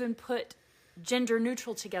could even put gender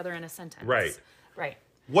neutral together in a sentence. Right.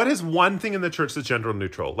 What is one thing in the church that's gender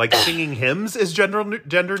neutral? Like singing hymns is gender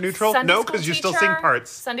neutral? Sunday No, school because you still teacher? sing parts.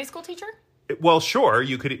 Sunday school teacher? Well, sure,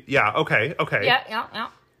 you could. Yeah, okay. Yeah.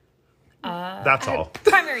 That's all.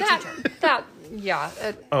 Primary teacher.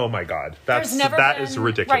 Oh my God, There's never that is been-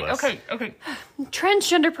 ridiculous. Right. Okay.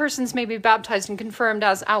 Transgender persons may be baptized and confirmed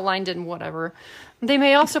as outlined in whatever. They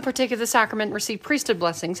may also partake of the sacrament and receive priesthood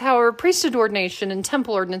blessings. However, priesthood ordination and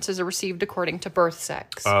temple ordinances are received according to birth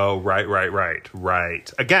sex. Oh, right.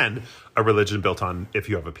 Again, a religion built on if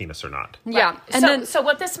you have a penis or not. Yeah. And So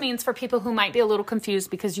what this means for people who might be a little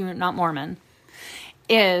confused because you're not Mormon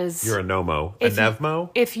is You're a nomo, a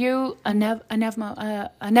nevmo, if you a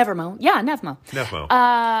nevermo, a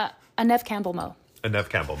nevmo, a Nev Campbell mo. a Nev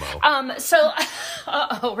Campbell mo. So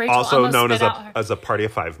Rachel Also almost known spit out her- as a party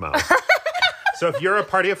of five mo. So if you're a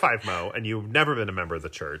party of five mo and you've never been a member of the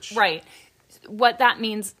church, right. What that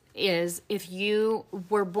means is if you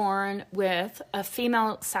were born with a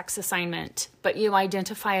female sex assignment, but you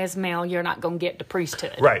identify as male, you're not going to get the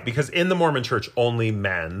priesthood. Right, because in the Mormon church, only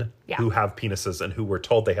men Yeah. who have penises and who were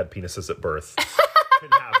told they had penises at birth can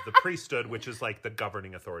have the priesthood, which is like the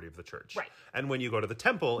governing authority of the church. Right. And when you go to the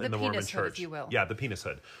temple in the Mormon penishood, church, if you will. yeah, the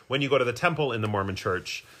penishood. When you go to the temple in the Mormon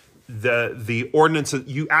church, the ordinances,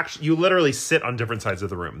 you literally sit on different sides of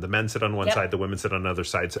the room. The men sit on one Yep. side, the women sit on other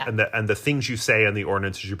sides, and the things you say and the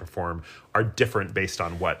ordinances you perform are different based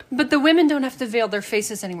on what. But the women don't have to veil their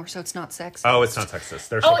faces anymore, so it's not sexist. Oh, it's not sexist.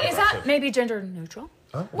 They're Oh, so is that progressive. maybe gender neutral?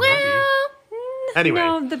 Oh, Well, Anyway.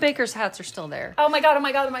 No, the baker's hats are still there. oh my god!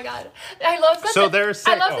 I love that. So they're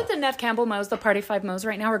saying- I love that the Nev Campbell Moes, the Party 5 Moes,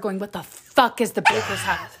 right now are going. What the fuck is the baker's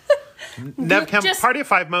hat? Just- Party of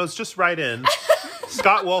Five Mo's, just write in.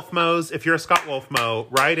 Scott Wolf Mo's, if you're a Scott Wolf Mo,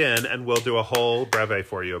 write in and we'll do a whole breve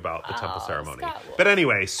for you about the temple ceremony. Scott Wolf. But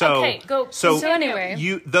anyway, so Okay, go. So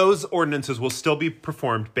anyway. those ordinances will still be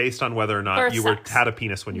performed based on whether or not Birth you sex. had a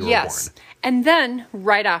penis when you were Yes. born. And then,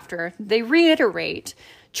 right after, they reiterate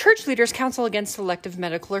church leaders counsel against elective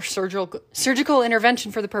medical or surgical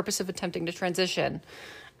intervention for the purpose of attempting to transition.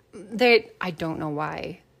 I don't know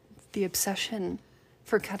why the obsession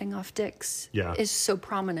for cutting off dicks is so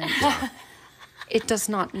prominent. It does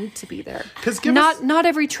not need to be there. Not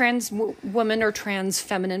every trans woman or trans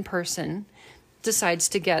feminine person decides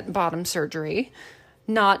to get bottom surgery.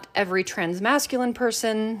 Not every trans masculine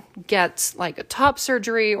person gets like a top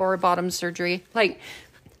surgery or a bottom surgery. Like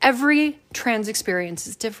every trans experience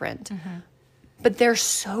is different. Mm-hmm. But they're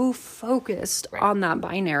so focused on that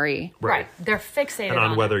binary. Right. They're fixated And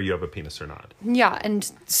on it. whether you have a penis or not. Yeah,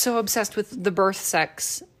 and so obsessed with the birth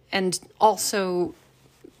sex and also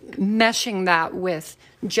meshing that with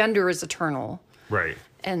gender is eternal. Right.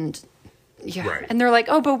 And yeah. Right. And they're like,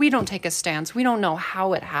 oh, but we don't take a stance. We don't know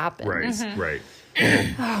how it happened. Right. Right.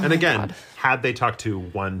 And again, had they talked to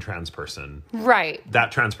one trans person, right,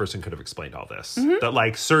 that trans person could have explained all this. That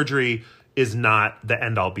like surgery is not the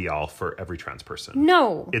end all be all for every trans person.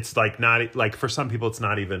 No. It's like not like for some people, it's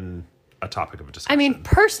not even a topic of a discussion. I mean,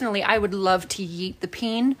 personally, I would love to yeet the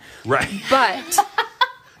peen. Right. But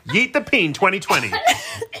yeet the peen 2020.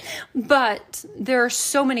 But there are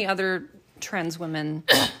so many other trans women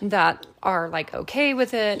that are like okay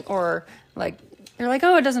with it, or like they're like,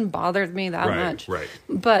 oh, it doesn't bother me that much. Right.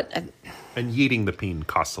 But and yeeting the peen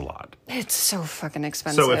costs a lot. it's so fucking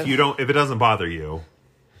expensive. So if it doesn't bother you,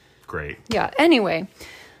 great. Yeah. Anyway,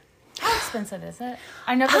 How expensive is it?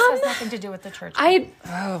 I know this has nothing to do with the church.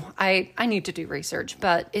 I need to do research,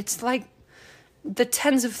 but it's like the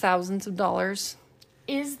tens of thousands of dollars.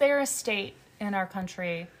 Is there a state in our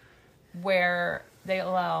country where they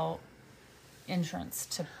allow insurance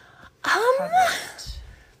to cover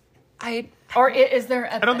it? Or is there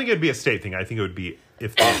a... I don't think it'd be a state thing. I think it would be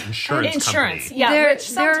if the insurance company. Yeah, which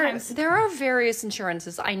sometimes... There are various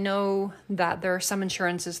insurances. I know that there are some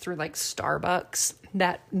insurances through like Starbucks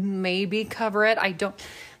that maybe cover it. I've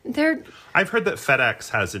heard that FedEx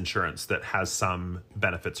has insurance that has some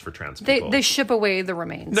benefits for trans people. They ship away the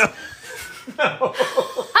remains. No.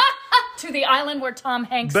 To the island where Tom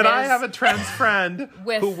Hanks But is. I have a trans friend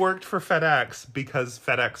With- who worked for FedEx because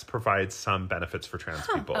FedEx provides some benefits for trans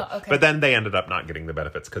people. Oh, okay. But then they ended up not getting the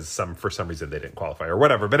benefits because for some reason they didn't qualify or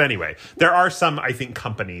whatever. But anyway, there are some, I think,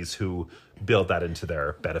 companies who build that into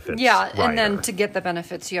their benefits. Yeah, rider. and then to get the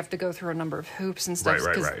benefits, you have to go through a number of hoops and stuff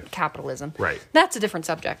because Right. capitalism. Right. That's a different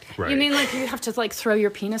subject. Right. You mean like you have to like throw your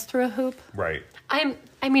penis through a hoop? Right.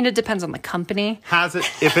 I mean, it depends on the company.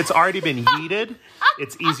 If it's already been yeeted,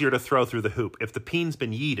 it's easier to throw through the hoop. If the peen's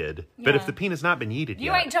been yeeted, but if the peen has not been yeeted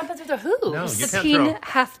You yet, ain't jumping through the hoop. No, you The can't peen throw.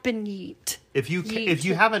 hath been yeet. If Yeet.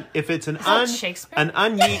 you haven't, if it's an that Shakespeare? an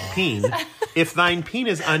unyeet peen, if thine peen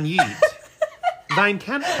is unyeet, thine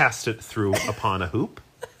can't cast it through upon a hoop.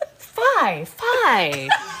 Fie.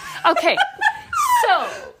 Okay.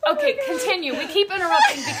 Okay, continue. We keep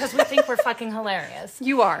interrupting because we think we're fucking hilarious.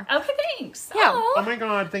 You are. Okay, thanks. Yeah. Oh my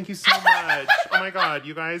god, thank you so much. Oh my god,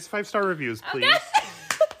 you guys, 5-star reviews, please.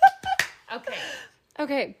 Okay.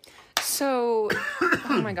 Okay. So,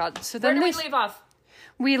 oh my God. So Where then do we leave off?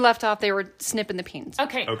 we left off. They were snipping the peens.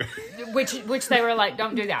 Okay. Okay. Which they were like,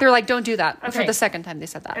 don't do that. They're like, don't do that. For Okay. the second time they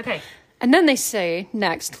said that. Okay. And then they say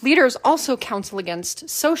next, leaders also counsel against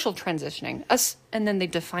social transitioning. And then they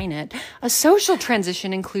define it. A social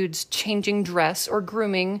transition includes changing dress or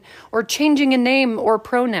grooming or changing a name or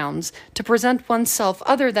pronouns to present oneself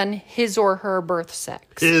other than his or her birth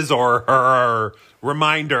sex. His or her.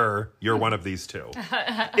 Reminder, you're one of these two.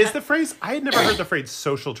 Is the phrase, I had never heard the phrase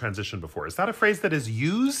social transition before. Is that a phrase that is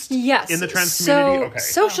used Yes. in the trans community? So Okay.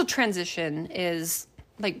 social transition is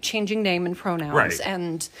like changing name and pronouns Right.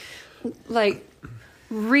 and like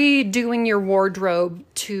redoing your wardrobe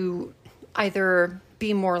to either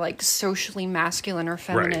be more like socially masculine or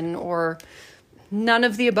feminine or none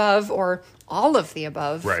of the above or all of the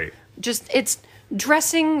above. Right. Just it's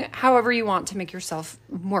dressing however you want to make yourself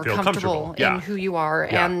more Feel comfortable comfortable. Yeah. in who you are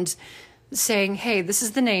Yeah. and saying, hey, this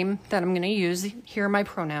is the name that I'm going to use. Here are my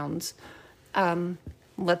pronouns.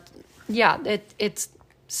 It's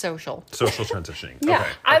social. Social transitioning. Yeah. Okay.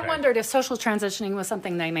 I okay. wondered if social transitioning was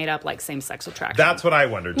something they made up, like same-sex attraction. That's what I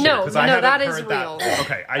wondered too. No, 'cause I no, hadn't that is heard real.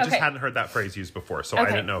 Okay, I just Okay. hadn't heard that phrase used before, so I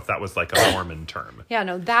Okay. didn't know if that was like a Mormon term. Yeah,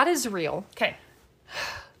 no, that is real. Okay.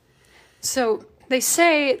 So they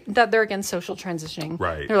say that they're against social transitioning.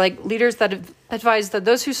 Right. They're like leaders that advise that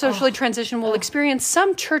those who socially transition will experience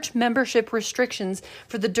some church membership restrictions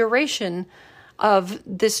for the duration of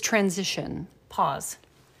this transition. Pause.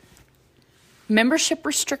 Membership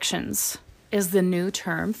restrictions is the new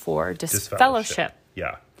term for disfellowship.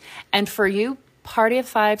 Yeah. And for you Party of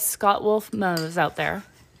Five Scott Wolf Moes out there,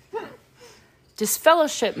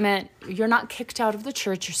 disfellowship meant you're not kicked out of the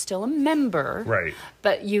church, you're still a member. Right.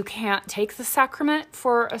 But you can't take the sacrament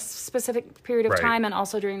for a specific period of Right. time, and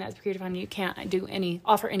also during that period of time you can't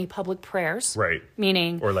offer any public prayers. Right.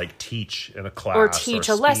 Meaning Or like teach in a class. or teach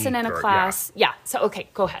a lesson in a speak, or- class. Yeah. So okay,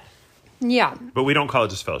 go ahead. Yeah. But we don't call it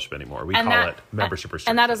disfellowship anymore. We call it membership restrictions.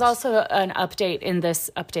 And that is also an update in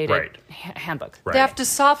this updated Right. handbook. Right. They have to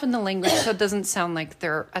soften the language so it doesn't sound like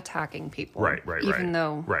they're attacking people. Right. Even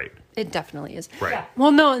though Right. it definitely is. Right. Yeah.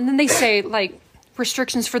 Well, no, and then they say like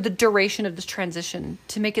restrictions for the duration of this transition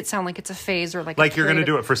to make it sound like it's a phase or like You're going to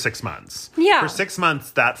do it for 6 months. Yeah. For 6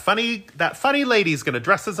 months, that funny lady's going to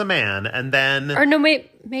dress as a man, and then Or no,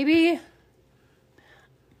 maybe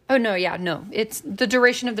Oh, no, yeah, no. It's the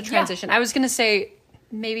duration of the transition. I was going to say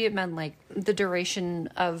maybe it meant like the duration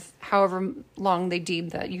of however long they deem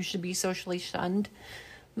that you should be socially shunned.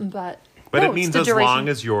 But no, it means as long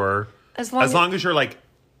as you're like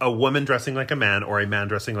a woman dressing like a man or a man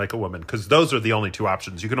dressing like a woman, because those are the only two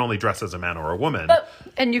options. You can only dress as a man or a woman.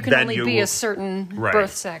 And you can only be a certain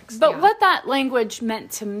birth sex. But what that language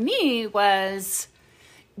meant to me was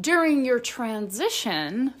during your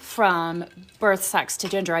transition from birth sex to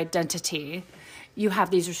gender identity, you have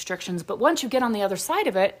these restrictions. But once you get on the other side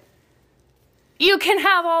of it, you can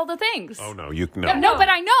have all the things. Oh, no. No, but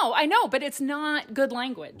I know. But it's not good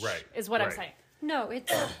language, is what I'm saying. No,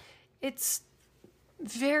 it's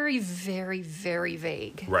very, very, very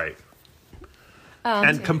vague. Right.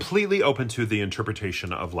 And completely open to the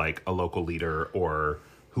interpretation of like a local leader or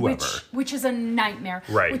whoever. Which is a nightmare.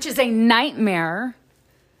 Right. Which is a nightmare,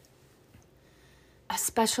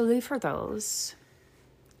 especially for those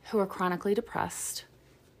who are chronically depressed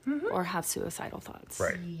or have suicidal thoughts.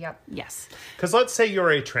 Right. Yep. Yes. Because let's say you're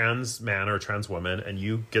a trans man or a trans woman and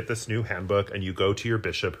you get this new handbook and you go to your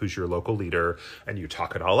bishop, who's your local leader, and you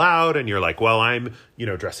talk it all out and you're like, well, I'm,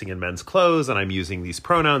 dressing in men's clothes and I'm using these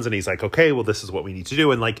pronouns. And he's like, okay, well, this is what we need to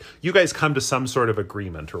do. And like, you guys come to some sort of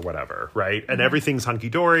agreement or whatever, right? And everything's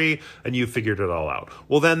hunky-dory and you figured it all out.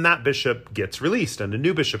 Well, then that bishop gets released and a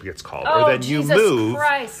new bishop gets called. Or then you move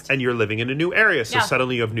and you're living in a new area. So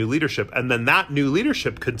suddenly you have new leadership. And then that new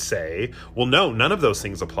leadership could say, well, no, none of those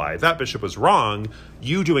things apply. That bishop was wrong.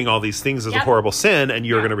 You doing all these things is a horrible sin, and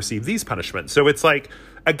you're going to receive these punishments. So it's like,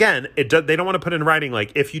 again, they don't want to put in writing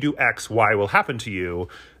like, if you do X, Y will happen to you.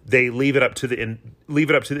 They leave it up to the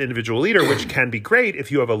individual leader, which can be great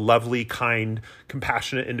if you have a lovely, kind,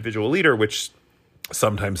 compassionate individual leader, which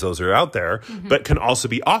sometimes those are out there, but can also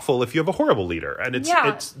be awful if you have a horrible leader. And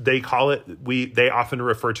they call it, they often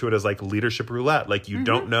refer to it as like leadership roulette. Like you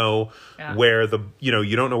don't know where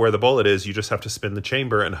you don't know where the bullet is. You just have to spin the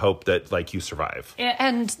chamber and hope that like you survive.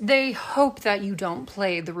 And they hope that you don't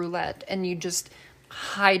play the roulette and you just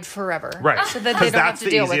hide forever. Right. So that they don't have to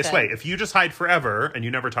deal with it. That's the easiest way. If you just hide forever and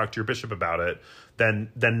you never talk to your bishop about it,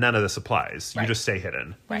 then none of this applies. You just stay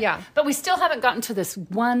hidden. Right. Yeah. But we still haven't gotten to this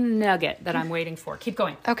one nugget that I'm waiting for. Keep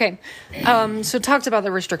going. Okay. So it talks about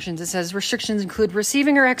the restrictions. It says restrictions include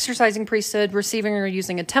receiving or exercising priesthood, receiving or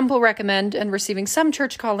using a temple recommend, and receiving some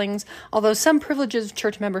church callings, although some privileges of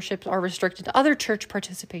church membership are restricted. Other church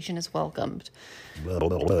participation is welcomed. That's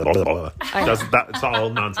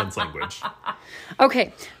all nonsense language.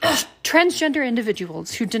 Okay. Transgender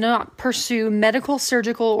individuals who do not pursue medical,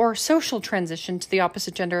 surgical, or social transition to the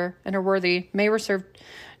opposite gender and are worthy may receive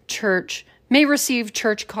church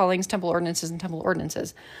callings, temple ordinances, and temple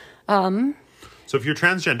ordinances. So if you're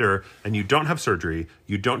transgender and you don't have surgery,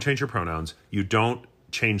 you don't change your pronouns, you don't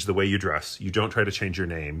change the way you dress, you don't try to change your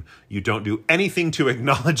name, you don't do anything to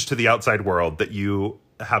acknowledge to the outside world that you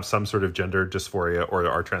have some sort of gender dysphoria or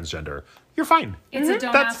are transgender, you're fine. It's a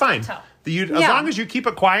don't That's ask, fine. don't As long as you keep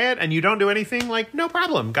it quiet and you don't do anything, like, no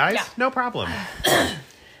problem, guys. Yeah. No problem.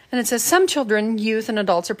 And it says some children, youth, and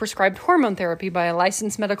adults are prescribed hormone therapy by a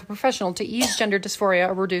licensed medical professional to ease gender dysphoria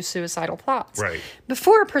or reduce suicidal thoughts. Right.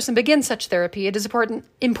 Before a person begins such therapy, it is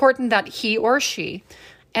important that he or she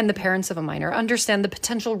and the parents of a minor understand the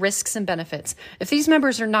potential risks and benefits. If these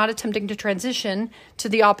members are not attempting to transition to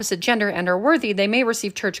the opposite gender and are worthy, they may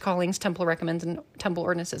receive church callings, temple recommends, and temple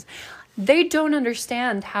ordinances. They don't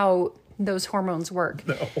understand how those hormones work.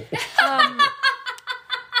 No.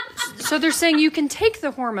 So they're saying you can take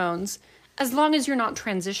the hormones as long as you're not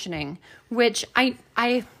transitioning, which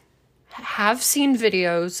I have seen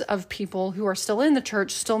videos of people who are still in the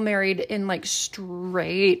church, still married in like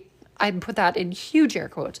straight, I put that in huge air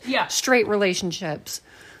quotes, straight relationships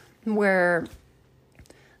where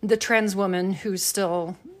the trans woman who's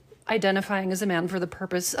still identifying as a man for the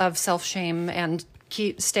purpose of self-shame and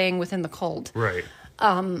keep staying within the cult. Right.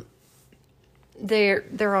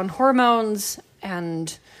 They're on hormones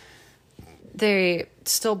and they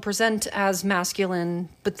still present as masculine,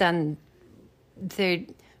 but then they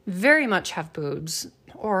very much have boobs,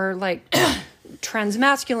 or like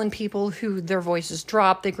transmasculine people who their voices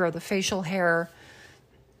drop, they grow the facial hair,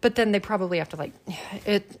 but then they probably have to like,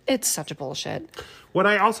 it's such a bullshit. What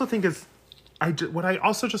I also think is, what I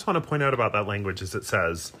also just want to point out about that language is it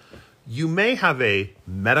says, you may have a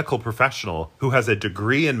medical professional who has a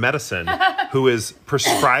degree in medicine who is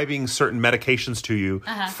prescribing certain medications to you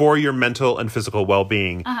for your mental and physical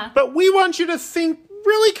well-being. But we want you to think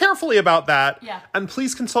really carefully about that. Yeah. And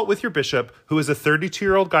please consult with your bishop, who is a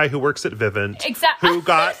 32-year-old guy who works at Vivint. Exactly. Who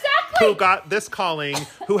got this calling,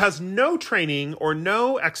 who has no training or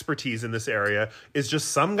no expertise in this area, is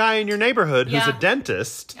just some guy in your neighborhood who's a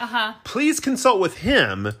dentist. Please consult with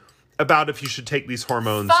him about if you should take these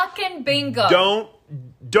hormones. Fucking bingo.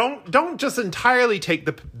 Don't just entirely take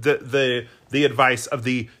the advice of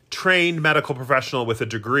the trained medical professional with a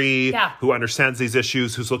degree who understands these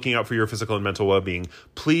issues, who's looking out for your physical and mental well-being.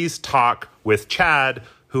 Please talk with Chad,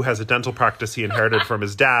 who has a dental practice he inherited from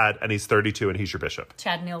his dad, and he's 32 and he's your bishop.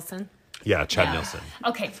 Chad Nielsen. Yeah, Chad Nielsen.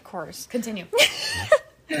 Okay, Of course. continue.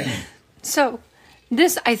 So,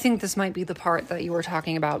 I think this might be the part that you were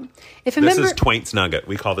talking about. If a This member, is Twain's Nugget.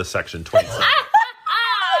 We call this section Twain's Nugget.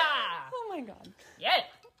 oh my god. Yeah.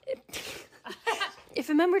 If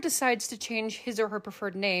a member decides to change his or her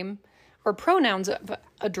preferred name or pronouns of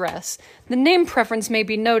address, the name preference may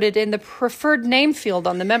be noted in the preferred name field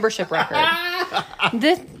on the membership record.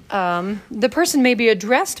 The person may be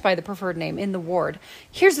addressed by the preferred name in the ward.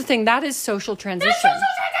 Here's the thing, that is social transition.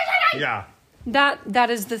 Yeah. That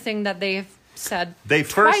is the thing that they've said. They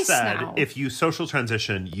first twice said now. if you social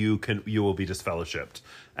transition, you will be disfellowshipped.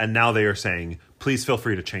 And now they are saying, please feel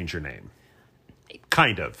free to change your name.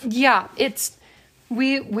 Kind of. Yeah, it's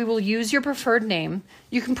we will use your preferred name.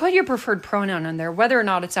 You can put your preferred pronoun in there. Whether or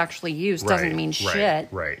not it's actually used doesn't mean shit.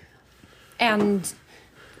 Right. And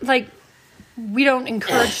like, we don't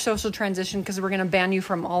encourage social transition because we're going to ban you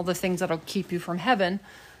from all the things that'll keep you from heaven.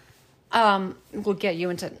 We'll get you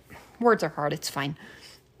into words are hard. It's fine.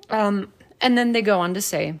 And then they go on to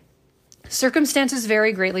say, circumstances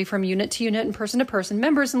vary greatly from unit to unit and person to person.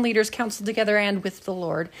 Members and leaders counsel together and with the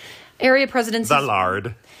Lord. Area presidencies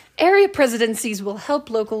will help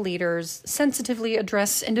local leaders sensitively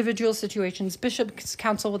address individual situations. Bishops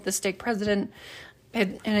counsel with the stake president.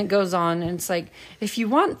 And it goes on, and it's like, if you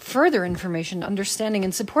want further information, understanding,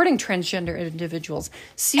 and supporting transgender individuals,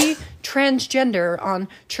 see transgender on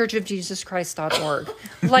churchofjesuschrist.org.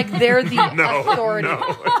 Like, they're the authority.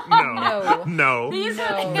 No. These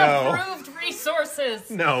are the approved resources.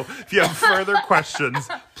 No. If you have further questions,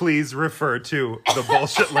 please refer to the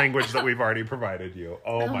bullshit language that we've already provided you.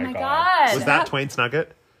 Oh my God. Was that Twain's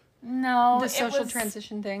Nugget? No. The social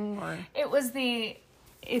transition thing? Or It was the...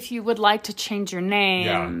 if you would like to change your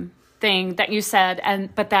name thing that you said,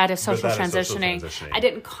 but that is social transitioning. I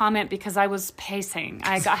didn't comment because I was pacing.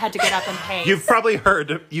 I had to get up and pace.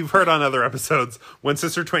 You've heard on other episodes when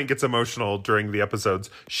Sister Twain gets emotional during the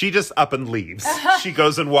episodes, she just up and leaves. She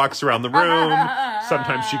goes and walks around the room.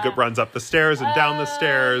 Sometimes she runs up the stairs and down the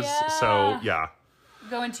stairs. Yeah. So yeah.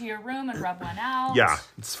 Go into your room and rub one out. Yeah,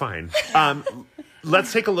 it's fine.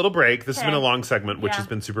 Let's take a little break. This has been a long segment, which has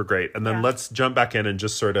been super great. And then let's jump back in and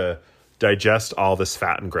just sort of digest all this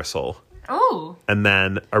fat and gristle. Oh. And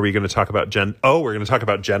then are we going to talk about we're going to talk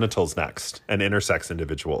about genitals next and intersex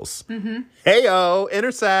individuals. Mm-hmm. Hey-o,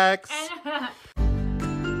 intersex.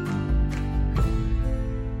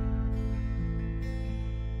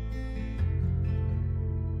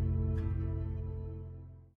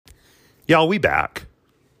 Y'all, we back.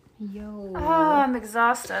 yo. Oh, I'm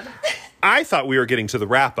exhausted. I thought we were getting to the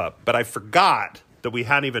wrap up, but I forgot that we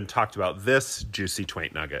hadn't even talked about this juicy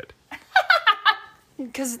Twain nugget.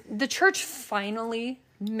 Because the church finally,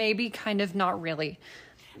 maybe kind of not really,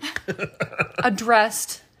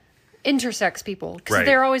 addressed intersex people. Because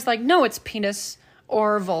they're always like, no, it's penis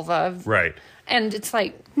or vulva. Right. And it's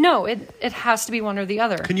like, no, it has to be one or the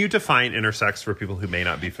other. Can you define intersex for people who may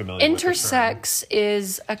not be familiar with the term? Intersex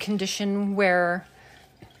is a condition where,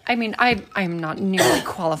 I mean, I'm not nearly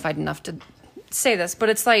qualified enough to say this, but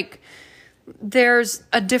it's like there's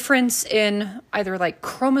a difference in either like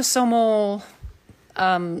chromosomal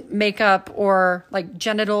makeup or like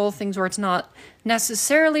genital things where it's not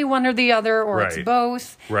necessarily one or the other or it's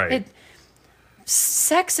both. Right.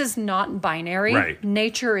 Sex is not binary. Right.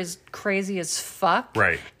 Nature is crazy as fuck.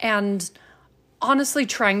 Right. And honestly,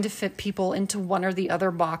 trying to fit people into one or the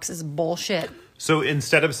other box is bullshit. So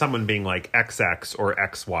instead of someone being like XX or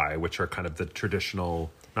XY, which are kind of the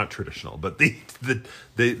traditional, not traditional, but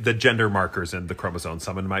the gender markers in the chromosome,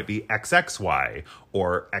 someone might be XXY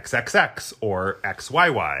or XXX or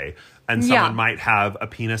XYY. And someone might have a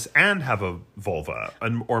penis and have a vulva,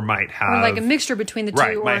 or might have... Or like a mixture between the two.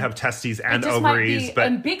 Right, might have testes and ovaries. Might be but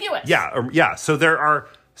ambiguous. Yeah. So there are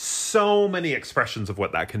so many expressions of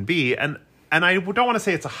what that can be. And I don't want to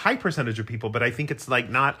say it's a high percentage of people, but I think it's like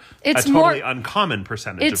not a totally uncommon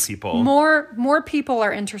percentage of people. More people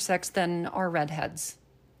are intersex than are redheads.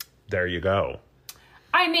 There you go.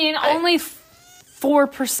 I mean, only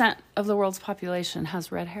 4% of the world's population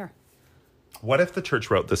has red hair. What if the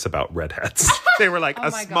church wrote this about redheads? They were like,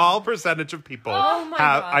 a small percentage of people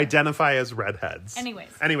identify as redheads.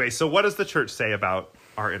 Anyway, so what does the church say about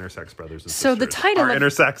our intersex brothers and sisters? So the title our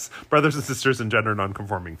intersex brothers and sisters and gender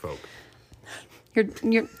nonconforming folk. You're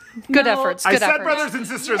good efforts. I said brothers and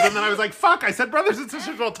sisters, and then I was like, fuck, I said brothers and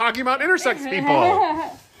sisters while talking about intersex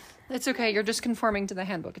people. It's okay. You're just conforming to the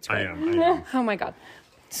handbook. It's great. I am. Oh my God.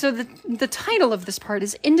 So the title of this part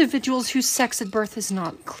is Individuals Whose Sex at Birth is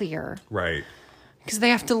Not Clear. Right. Because they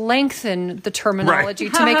have to lengthen the terminology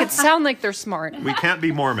to make it sound like they're smart. We can't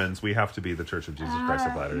be Mormons. We have to be the Church of Jesus Christ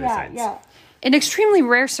of Latter-day Saints. Yeah. In extremely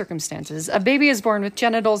rare circumstances, a baby is born with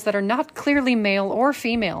genitals that are not clearly male or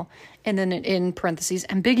female, and then in parentheses,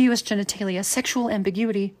 ambiguous genitalia, sexual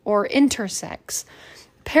ambiguity, or intersex.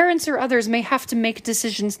 Parents or others may have to make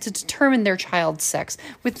decisions to determine their child's sex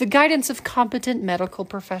with the guidance of competent medical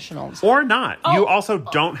professionals. Or not. You also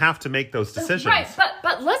don't have to make those decisions. Right,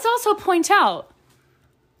 but let's also point out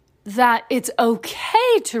that it's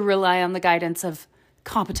okay to rely on the guidance of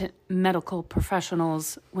competent medical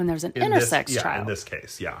professionals when there's an intersex child. In this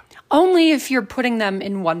case, yeah. Only if you're putting them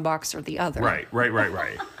in one box or the other. Right.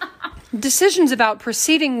 Decisions about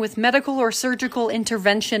proceeding with medical or surgical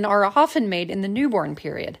intervention are often made in the newborn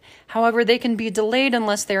period. However, they can be delayed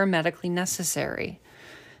unless they are medically necessary.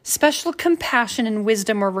 Special compassion and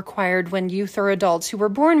wisdom are required when youth or adults who were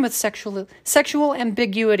born with sexual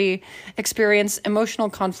ambiguity experience emotional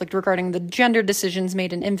conflict regarding the gender decisions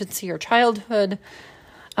made in infancy or childhood,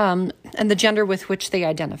 and the gender with which they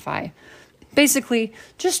identify. Basically,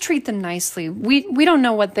 just treat them nicely. We don't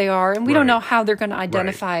know what they are, and we don't know how they're going to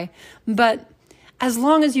identify. But as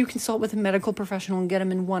long as you consult with a medical professional and get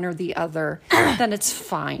them in one or the other, then it's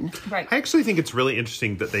fine. Right. I actually think it's really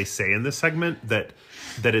interesting that they say in this segment that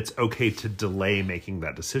it's okay to delay making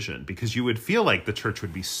that decision, because you would feel like the church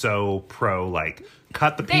would be so pro, like,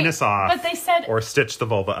 cut the penis off, but they said, or stitch the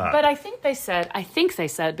vulva up. But I think they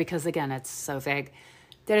said, because again, it's so vague,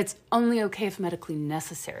 that it's only okay if medically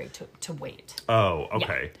necessary to wait. Oh,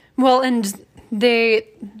 okay. Yeah. Well, and they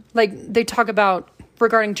talk about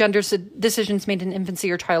regarding gender decisions made in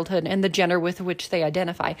infancy or childhood and the gender with which they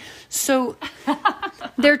identify. So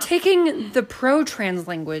they're taking the pro-trans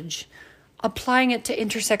language, applying it to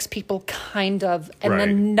intersex people kind of, and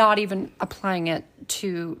then not even applying it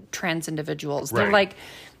to trans individuals. They're like,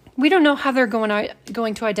 we don't know how they're going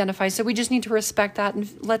to identify, so we just need to respect that and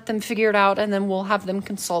let them figure it out, and then we'll have them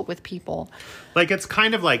consult with people. Like, it's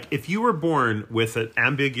kind of like if you were born with an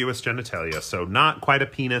ambiguous genitalia, so not quite a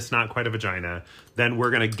penis, not quite a vagina, then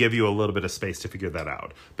we're going to give you a little bit of space to figure that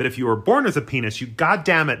out. But if you were born as a penis, you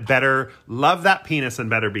goddamn it better love that penis and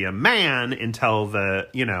better be a man until the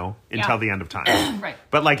end of time. Right.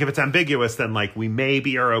 But like if it's ambiguous, then like we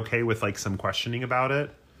maybe are okay with like some questioning about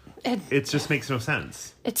it. It just makes no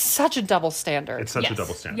sense. It's such a double standard. It's such a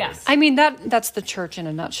double standard. Yes. I mean, that's the church in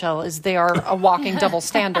a nutshell, is they are a walking double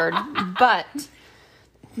standard. But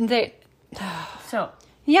they...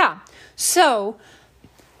 So,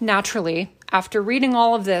 naturally, after reading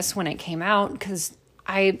all of this when it came out, because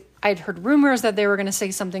I'd heard rumors that they were going to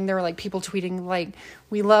say something. There were like people tweeting like,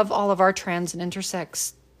 we love all of our trans and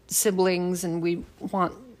intersex siblings, and we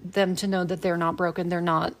want them to know that they're not broken. They're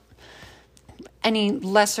not any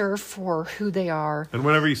lesser for who they are. And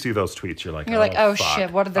whenever you see those tweets, you're like, oh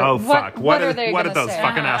shit, what are they? What are they? What did those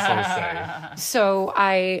fucking assholes say? So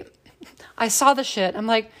I saw the shit. I'm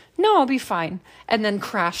like, no, I'll be fine. And then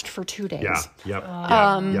crashed for 2 days.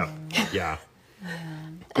 Yeah.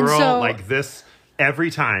 Girl, like this, every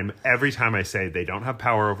time I say they don't have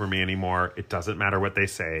power over me anymore, it doesn't matter what they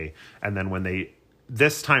say. And then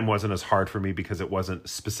this time wasn't as hard for me because it wasn't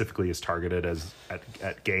specifically as targeted as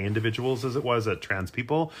at gay individuals as it was at trans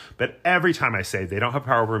people. But every time I say they don't have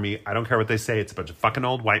power over me, I don't care what they say. It's a bunch of fucking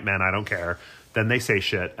old white men. I don't care. Then they say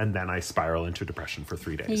shit, and then I spiral into depression for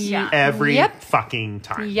 3 days. Yeah. Every fucking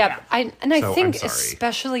time. Yep. I think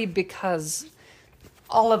especially because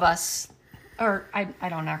all of us, or I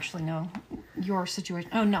don't actually know your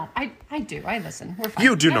situation. Oh, no, I do. I listen. We're fine.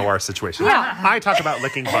 You do know our situation. Yeah. I talk about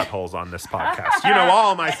licking buttholes on this podcast. You know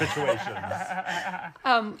all my situations.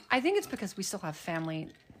 I think it's because we still have family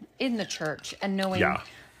in the church, and knowing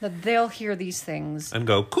that they'll hear these things. And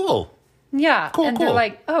go, cool. Yeah. Cool. They're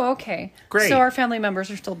like, oh, okay. Great. So our family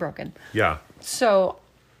members are still broken. Yeah. So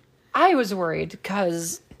I was worried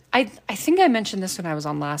because I think I mentioned this when I was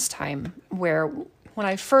on last time, where when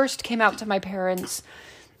I first came out to my parents,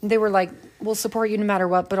 they were like, we'll support you no matter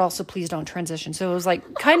what, but also please don't transition. So it was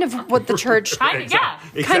like kind of what the church, kind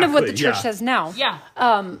of what the church says now. Yeah.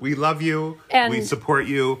 We love you. And we support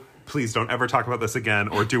you. please don't ever talk about this again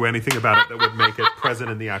or do anything about it that would make it present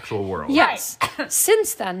in the actual world. Yes.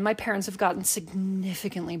 Since then, my parents have gotten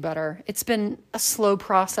significantly better. It's been a slow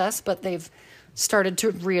process, but they've started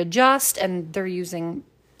to readjust, and they're using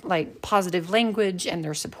like positive language, and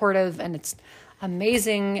they're supportive, and it's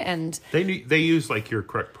amazing. And they use like your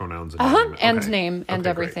correct pronouns and name and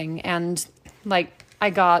everything. Great. And like I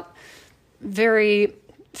got very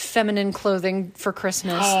feminine clothing for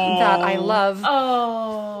Christmas that I love.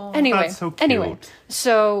 Oh, anyway, that's so cute.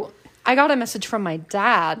 So I got a message from my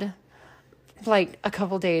dad like a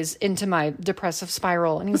couple days into my depressive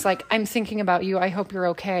spiral, and he's like, "I'm thinking about you. I hope you're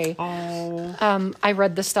okay." Oh. I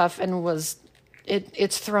read the stuff and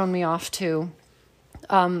it's thrown me off too.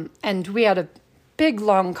 And we had a big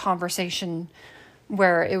long conversation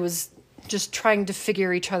where it was just trying to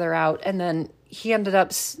figure each other out, and then he ended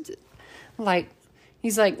up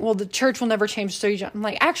he's like, well, the church will never change. So I'm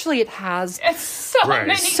like, actually, it has. It's so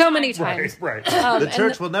many times. Right. The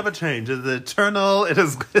church will never change. It's eternal. It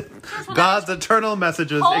is God's eternal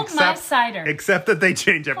messages. Except that they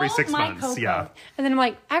change every 6 months. Cocoa. Yeah. And then I'm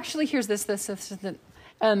like, actually, here's this.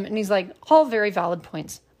 And he's like, all very valid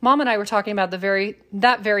points. Mom and I were talking about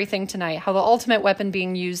that very thing tonight. How the ultimate weapon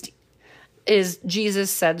being used is Jesus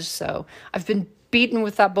said so. I've been beaten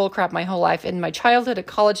with that bullcrap my whole life, in my childhood, at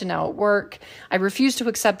college, and now at work. I refuse to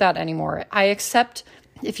accept that anymore. I accept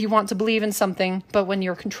if you want to believe in something, but when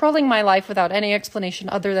you're controlling my life without any explanation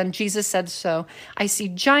other than Jesus said so, I see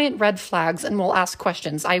giant red flags and will ask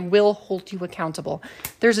questions. I will hold you accountable.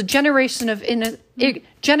 There's a generation of ignorance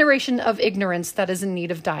that is in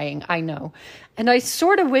need of dying, I know. And I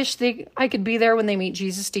sort of wish I could be there when they meet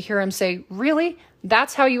Jesus to hear him say, really?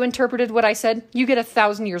 That's how you interpreted what I said? You get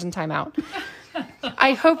 1,000 years in time out. The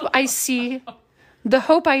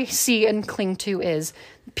hope I see and cling to is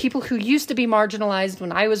people who used to be marginalized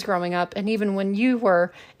when I was growing up, and even when you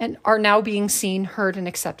were, and are now being seen, heard, and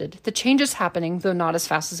accepted. The change is happening, though not as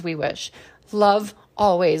fast as we wish. Love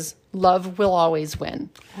will always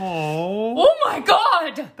win. Oh my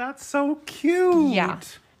God! That's so cute. Yeah.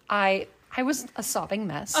 I was a sobbing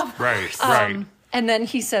mess. Right. And then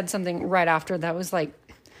he said something right after that was like,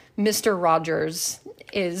 Mr. Rogers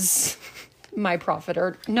is my prophet,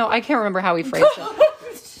 or no, I can't remember how he phrased it.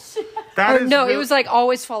 It was like,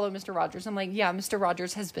 always follow Mr. Rogers. I'm like, yeah, Mr.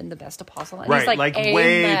 Rogers has been the best apostle. And he's like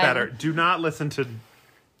way better. Do not listen to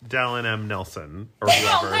Dallin M. Nelson or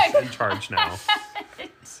whoever is in charge now.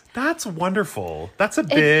 That's wonderful. That's a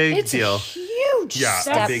big deal. It's a huge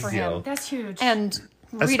step a big for deal. him. That's huge. And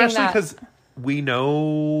especially because we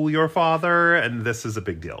know your father, and this is a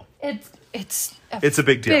big deal. It's a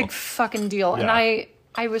big deal. Big fucking deal. Yeah. And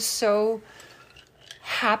I was so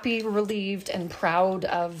happy, relieved, and proud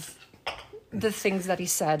of the things that he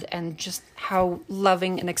said, and just how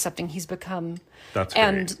loving and accepting he's become. That's great.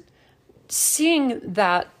 And seeing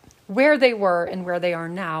that where they were and where they are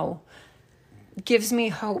now gives me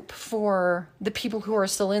hope for the people who are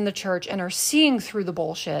still in the church and are seeing through the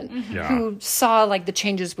bullshit, who saw like the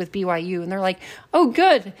changes with BYU, and they're like, oh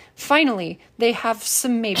good, finally they have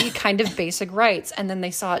some maybe kind of basic rights, and then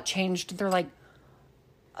they saw it changed. They're like,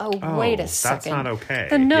 oh wait a second, that's not okay.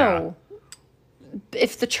 Then no.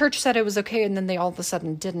 If the church said it was okay and then they all of a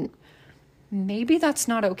sudden didn't, maybe that's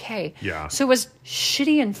not okay. Yeah. So as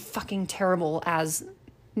shitty and fucking terrible as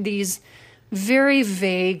these very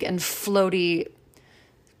vague and floaty,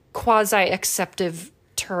 quasi-acceptive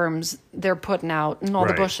terms they're putting out and all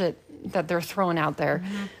the bullshit that they're throwing out there,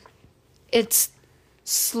 it's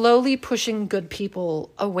slowly pushing good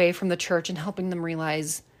people away from the church and helping them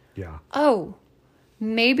realize, oh,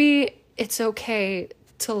 maybe it's okay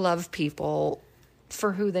to love people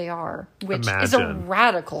for who they are, which is a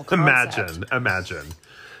radical concept. Imagine.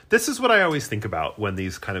 This is what I always think about when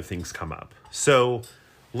these kind of things come up. So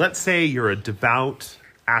let's say you're a devout,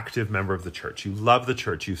 active member of the church. You love the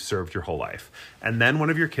church. You've served your whole life. And then one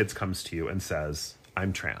of your kids comes to you and says,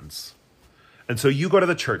 I'm trans. And so you go to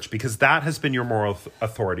the church because that has been your moral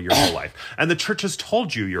authority your whole life. And the church has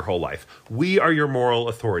told you your whole life, we are your moral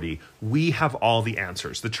authority. We have all the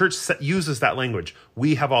answers. The church uses that language.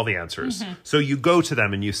 We have all the answers. Mm-hmm. So you go to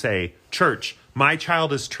them and you say, church, my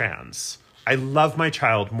child is trans. I love my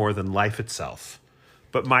child more than life itself.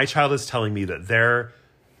 But my child is telling me that their,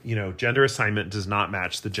 gender assignment does not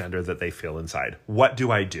match the gender that they feel inside. What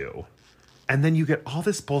do I do? And then you get all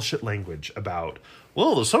this bullshit language about,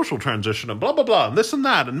 well, the social transition and blah, blah, blah, and this and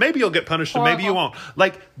that, and maybe you'll get punished and maybe you won't.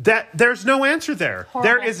 Like, that, there's no answer there. Horrible.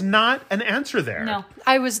 There is not an answer there. No.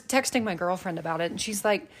 I was texting my girlfriend about it, and she's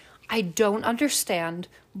like, I don't understand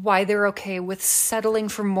why they're okay with settling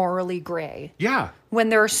for morally gray. Yeah. When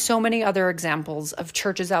there are so many other examples of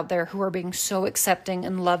churches out there who are being so accepting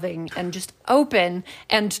and loving and just open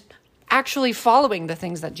and actually following the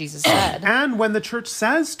things that Jesus said. And when the church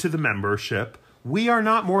says to the membership, we are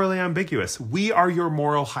not morally ambiguous. We are your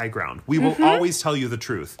moral high ground. We will always tell you the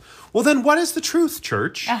truth. Well, then what is the truth,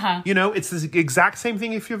 church? You know, it's the exact same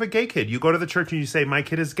thing if you have a gay kid. You go to the church and you say, my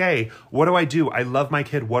kid is gay. What do? I love my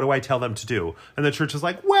kid. What do I tell them to do? And the church is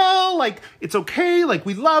like, well, like, it's okay. Like,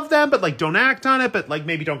 we love them, but like, don't act on it. But like,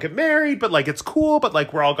 maybe don't get married. But like, it's cool. But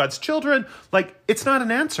like, we're all God's children. Like, it's not an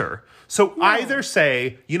answer. So either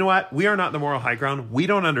say, you know what? We are not the moral high ground. We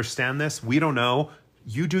don't understand this. We don't know.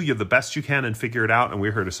 You do the best you can and figure it out, and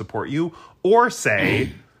we're here to support you. Or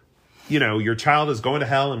say, you know, your child is going to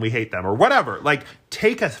hell and we hate them, or whatever. Like,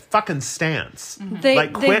 take a fucking stance.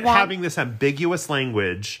 Quit having this ambiguous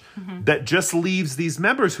language that just leaves these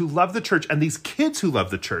members who love the church and these kids who love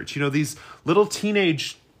the church. You know, these little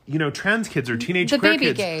teenage, you know, trans kids or teenage queer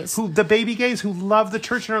kids. The baby gays who love the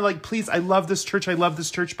church and are like, please, I love this church,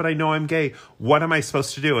 but I know I'm gay. What am I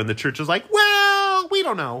supposed to do? And the church is like, well, we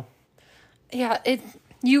don't know. Yeah,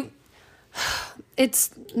 it's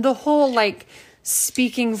the whole like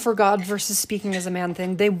speaking for God versus speaking as a man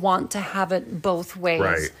thing. They want to have it both ways.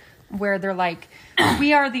 Right. Where they're like,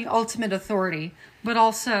 we are the ultimate authority, but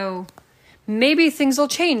also maybe things will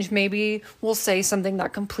change. Maybe we'll say something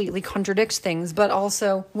that completely contradicts things, but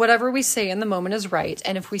also whatever we say in the moment is right.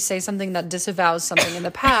 And if we say something that disavows something in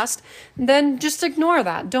the past, then just ignore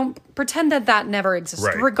that. Don't pretend that never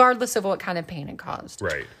existed, regardless of what kind of pain it caused.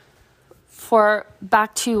 Right.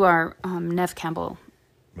 Back to our Nev Campbell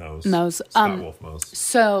Mose. Scott Wolf Mose.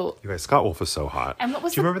 So you guys, Scott Wolf is so hot. And what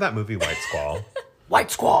was Do you remember that movie White Squall?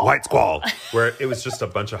 White Squall, where it was just a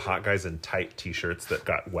bunch of hot guys in tight t-shirts that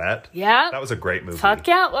got wet. Yeah, that was a great movie. Fuck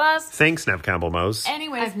yeah, it was. Thanks, Nev Campbell Mose.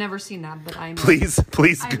 Anyways, I've never seen that, but I'm please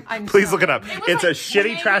look it up. It's a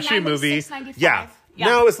shitty, trashy movie. Yeah.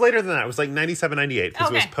 No, it was later than that. It was like 97, 98 because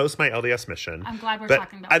it was post my LDS mission. I'm glad we're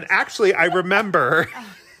talking about And actually, I remember.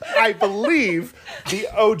 I believe the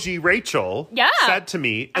OG Rachel said to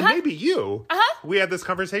me, and maybe you, we had this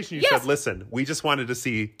conversation. You said, listen, we just wanted to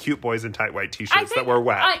see cute boys in tight white t-shirts that were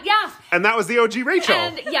wet. And that was the OG Rachel.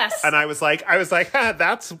 And I was like,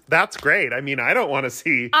 that's great. I mean, I don't want to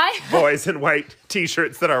see boys in white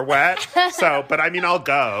t-shirts that are wet. So, but I mean, I'll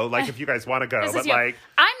go. Like, if you guys want to go. But like,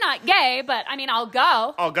 I'm not gay, but I mean, I'll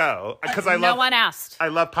go. I'll go. Because no one asked. I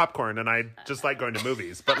love popcorn and I just like going to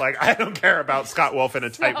movies. But like, I don't care about Scott Wolf in a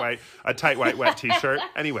tight white wet t-shirt.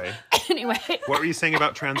 Anyway, what were you saying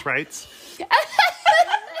about trans rights?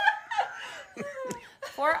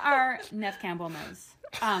 For our Nev Campbell Mose.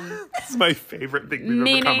 It's my favorite thing we've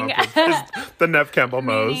ever come up with is the Nev Campbell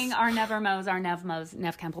Mose. Meaning our Nev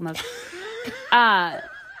Campbell Mose.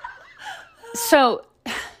 So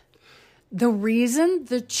the reason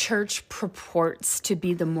the church purports to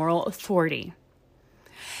be the moral authority,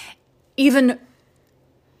 even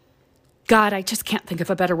God, I just can't think of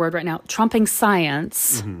a better word right now, trumping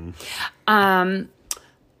science,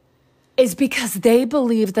 is because they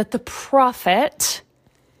believe that the prophet,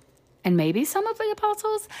 and maybe some of the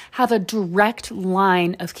apostles, have a direct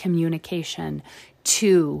line of communication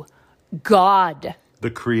to God. The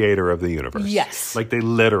creator of the universe. Yes. Like they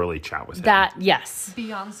literally chat with him.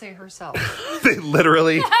 Beyonce herself. They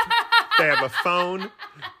literally, they have a phone.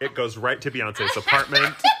 It goes right to Beyonce's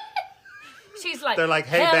apartment. She's like, they're like,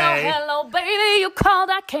 hey, hello, baby, you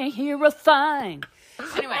called, I can't hear a thing.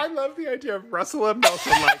 Anyway. I love the idea of Russell and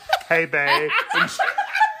Nelson like, hey, babe.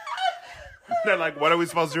 They're like, what are we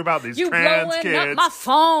supposed to do about these trans kids? You blowing up my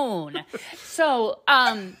phone. So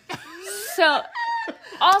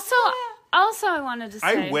also I wanted to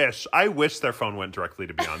say. I wish their phone went directly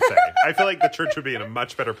to Beyonce. I feel like the church would be in a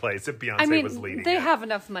much better place if Beyonce was leading they have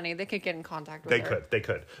enough money. They could get in contact with her. They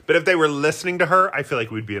could. But if they were listening to her, I feel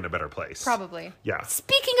like we'd be in a better place. Probably. Yeah.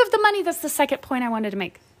 Speaking of the money, that's the second point I wanted to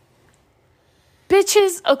make.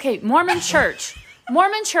 Bitches, okay, Mormon Church,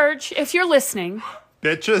 if you're listening.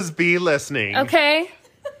 Bitches be listening. Okay.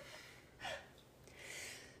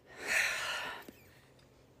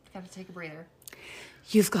 Gotta take a breather.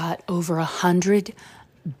 You've got over $100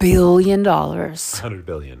 billion. $100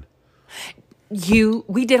 billion.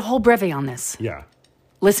 We did a whole breve on this. Yeah.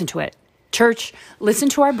 Listen to it. Church, listen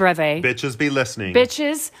to our breve. Bitches be listening.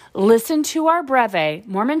 Bitches, listen to our breve.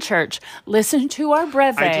 Mormon Church, listen to our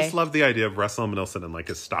breve. I just love the idea of Russell Nelson in like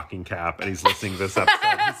his stocking cap and he's listening to this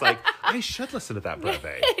episode. He's like, I should listen to that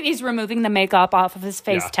breve. He's removing the makeup off of his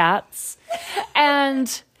face tats.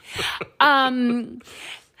 And,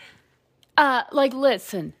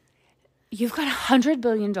 listen, You've got $100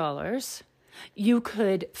 billion. You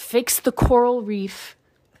could fix the coral reef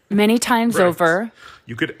many times over.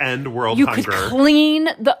 You could end world you hunger. You could clean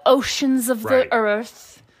the oceans of the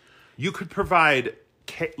earth. You could provide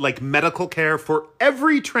medical care for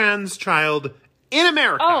every trans child in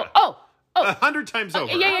America. Oh. 100 times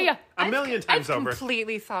over. Yeah. A million times over. I've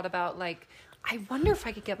completely thought about I wonder if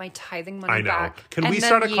I could get my tithing money back. I know. Can we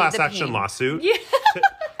start a class action lawsuit? Yeah.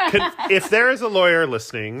 If there is a lawyer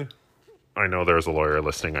listening, I know there's a lawyer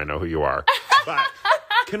listening. I know who you are. But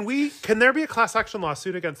can there be a class action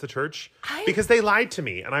lawsuit against the church? Because they lied to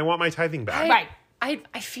me and I want my tithing back. Right. I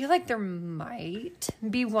feel like there might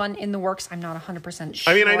be one in the works. I'm not 100%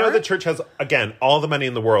 sure. I mean, I know the church has, again, all the money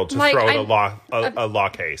in the world to throw in a law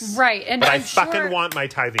case. Right. But I fucking want my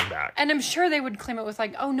tithing back. And I'm sure they would claim it with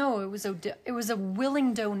oh no, it was a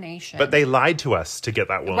willing donation. But they lied to us to get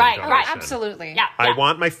that willing donation. Right, absolutely. Yeah. I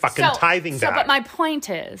want my fucking tithing back. But my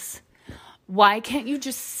point is, why can't you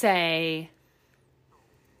just say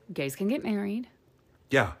gays can get married?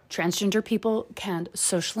 Yeah. Transgender people can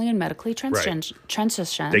socially and medically transition.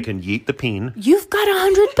 They can yeet the peen. You've got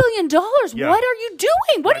 $100 billion. Yeah. What are you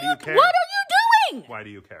doing? What are you doing? Why do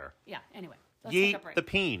you care? Yeah, anyway. Let's yeet take a break. The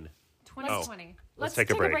peen. 2020. Let's take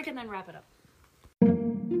a break and then wrap it up.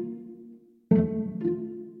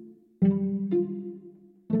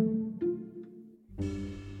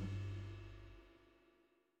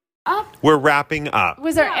 We're wrapping up.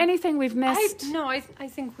 Was there anything we've missed? I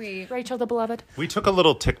think we... Rachel the Beloved. We took a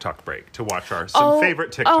little TikTok break to watch some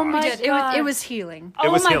favorite TikToks. Oh my God. It was healing.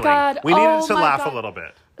 It was healing. God. We needed to laugh a little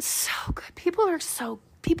bit. So good. People are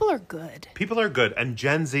good. People are good. And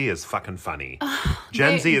Gen Z is fucking funny.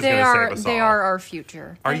 Gen Z is going to save us all. They are our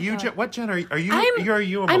future. Are you... What gen are you? Are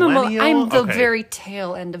you a millennial? I'm the very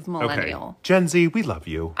tail end of millennial. Okay. Gen Z, we love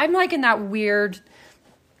you. I'm in that weird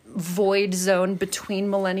void zone between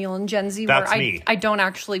millennial and Gen Z That's where me. I don't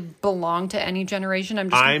actually belong to any generation.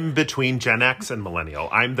 I'm between Gen X and millennial.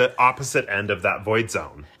 I'm the opposite end of that void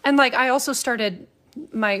zone. And I also started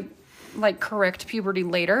my correct puberty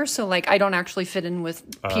later, so I don't actually fit in with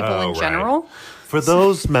people in general. For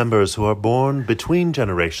those members who are born between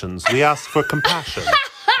generations, we ask for compassion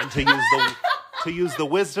and to use the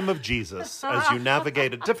wisdom of Jesus as you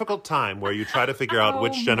navigate a difficult time where you try to figure out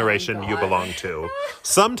which generation you belong to.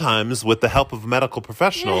 Sometimes, with the help of a medical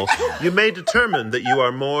professional, you may determine that you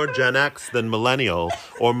are more Gen X than millennial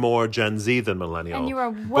or more Gen Z than millennial. And you are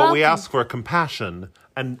welcome. But we ask for compassion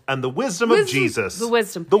and the wisdom of Jesus. The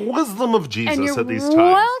wisdom of Jesus at these times.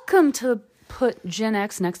 Welcome to put Gen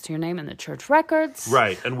X next to your name in the church records.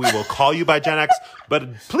 Right, and we will call you by Gen X,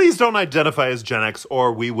 but please don't identify as Gen X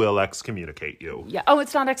or we will excommunicate you. Yeah. Oh,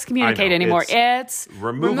 it's not excommunicate anymore. It's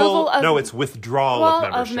removal of... No, it's withdrawal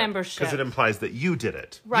of membership. Because it implies that you did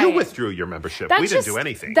it. Right. You withdrew your membership. We didn't do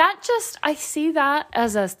anything. I see that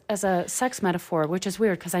as a sex metaphor, which is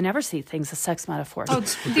weird because I never see things as sex metaphors. Oh,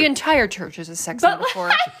 the entire church is a sex metaphor.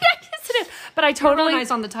 Yes, it is. But I totally...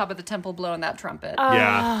 Moroni's on the top of the temple blowing that trumpet.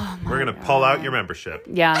 Yeah. We're going to pull out your membership.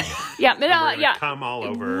 Yeah. Yeah. We're gonna come all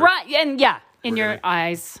over. Right. And in your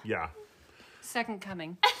eyes. Yeah. Second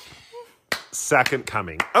coming. Second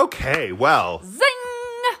coming. Okay, well. Zing!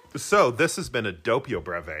 So this has been a Doppio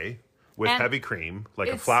Breve with heavy cream,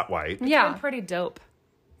 a flat white. It's been pretty dope.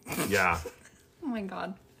 Yeah. Oh my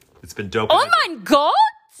God. It's been dope. Oh my God!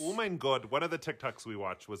 Oh my God. One of the TikToks we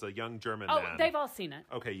watched was a young German man. Oh, they've all seen it.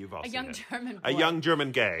 Okay, you've all seen it. A young German boy. A young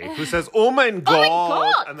German gay who says, oh my God. Oh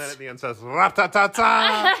my God. And then at the end says,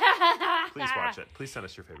 ra-ta-ta-ta. Please watch it. Please send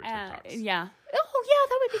us your favorite TikToks. Yeah. Oh, yeah,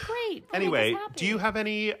 that would be great. Anyway, do you have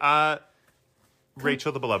any,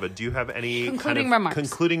 Rachel the Beloved, do you have any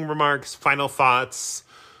concluding remarks, final thoughts,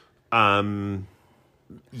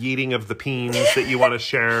 yeeting of the peens that you want to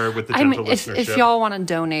share with the gentle listenership? If y'all want to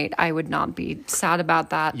donate, I would not be sad about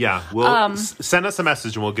that. Yeah, we'll send us a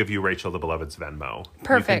message and we'll give you Rachel the Beloved's Venmo.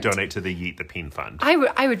 Perfect. You can donate to the Yeet the Peen Fund.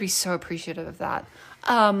 I would be so appreciative of that.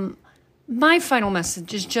 My final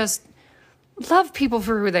message is just love people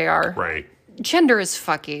for who they are. Right. Gender is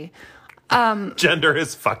fucky. Gender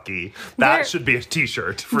is fucky. That should be a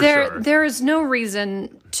t-shirt for sure. There is no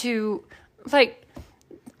reason to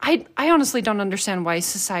I honestly don't understand why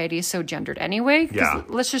society is so gendered anyway. Yeah.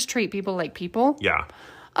 Let's just treat people like people. Yeah.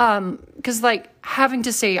 Because having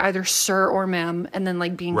to say either sir or ma'am and then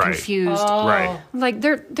being confused. Right.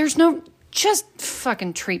 There's no, just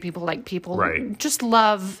fucking treat people like people. Right. Just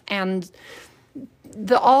love and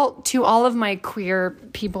to all of my queer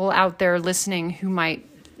people out there listening who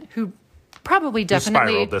probably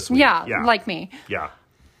definitely spiraled this week. Yeah, like me. Yeah.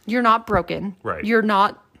 You're not broken. Right. You're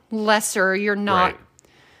not lesser. You're not. Right.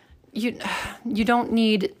 You don't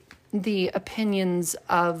need the opinions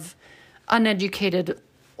of uneducated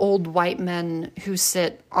old white men who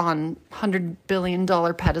sit on $100 billion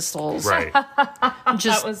pedestals. Right.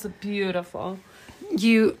 That was beautiful.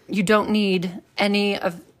 You don't need any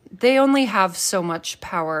of... They only have so much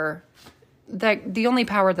power. The only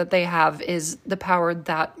power that they have is the power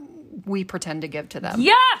that we pretend to give to them.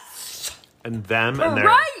 Yes! And them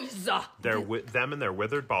and their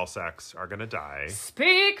withered ball sacks are gonna die.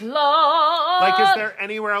 Speak, Lord. Like, is there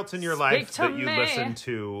anywhere else in your life to that you me. listen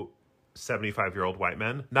to 75-year-old white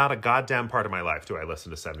men? Not a goddamn part of my life do I listen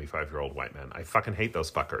to 75-year-old white men. I fucking hate those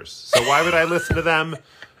fuckers. So why would I listen to them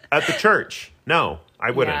at the church? No, I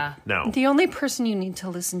wouldn't. Yeah. No. The only person you need to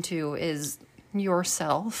listen to is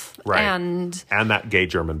yourself. Right. And that gay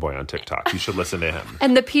German boy on TikTok. You should listen to him.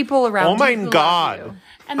 and the people around Oh you my who love God. you.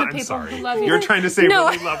 And the I'm people sorry. who love you. You're trying to say No.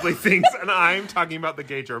 really lovely things, and I'm talking about the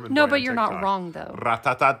gay German boy No, on but you're not TikTok. wrong, though.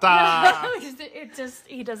 Ra-ta-ta-ta.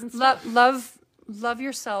 He doesn't stop. Love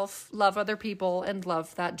yourself, love other people, and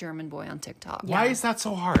love that German boy on TikTok. Why is that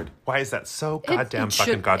so hard? Why is that so goddamn It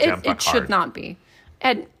fucking should- goddamn it fuck should hard? not be.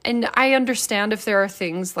 And I understand if there are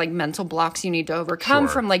things like mental blocks you need to overcome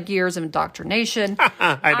Sure. from like years of indoctrination.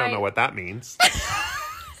 I don't know what that means.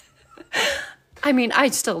 I mean, I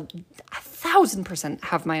still 1,000%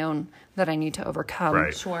 have my own that I need to overcome.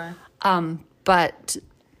 Right. Sure. But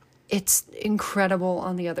it's incredible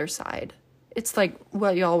on the other side. It's like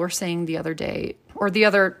what y'all were saying the other day, like The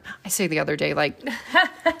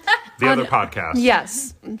other podcast.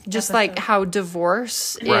 yes, just like how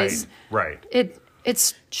divorce is Right.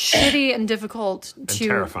 It's shitty and difficult to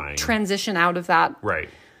terrifying. transition out of that. Right.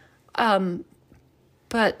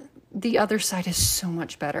 But the other side is so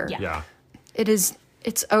much better. Yeah.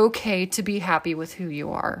 It's okay to be happy with who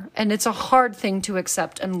you are. And it's a hard thing to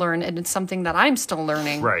accept and learn, and it's something that I'm still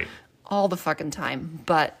learning Right. all the fucking time.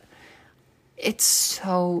 But it's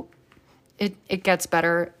so it gets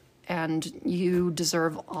better, and you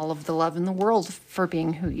deserve all of the love in the world for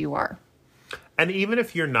being who you are. And even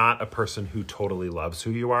if you're not a person who totally loves who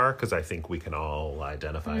you are, because I think we can all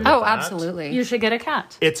identify with Oh, that. absolutely. You should get a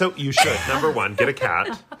cat. You should. Number one, get a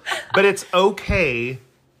cat. But it's okay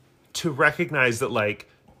to recognize that, like,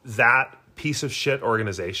 that piece of shit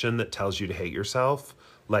organization that tells you to hate yourself,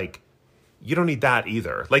 like, you don't need that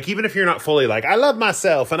either. Like, even if you're not fully like, I love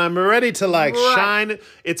myself and I'm ready to, like, shine,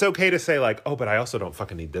 it's okay to say, like, oh, but I also don't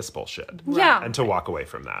fucking need this bullshit. Yeah. And to walk away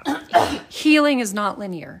from that. Healing is not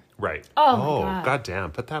linear. Right. Oh, my God. goddamn.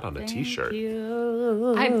 Put that on a t-shirt.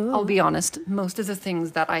 I'll be honest, most of the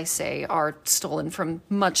things that I say are stolen from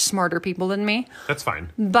much smarter people than me. That's fine.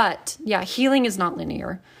 But yeah, healing is not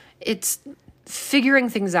linear. It's figuring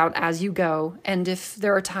things out as you go. And if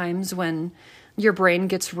there are times when your brain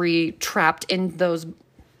gets re-trapped in those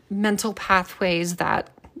mental pathways that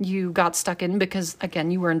you got stuck in because, again,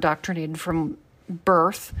 you were indoctrinated from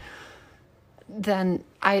birth, then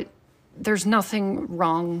there's nothing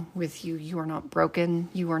wrong with you. You are not broken.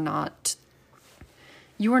 You are not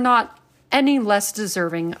any less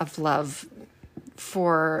deserving of love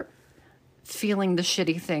for feeling the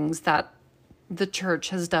shitty things that the church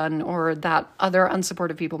has done or that other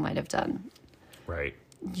unsupportive people might have done. Right.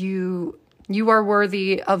 You are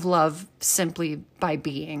worthy of love simply by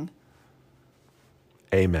being.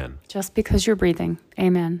 Amen. Just because you're breathing.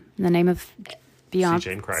 Amen. In the name of Beyond.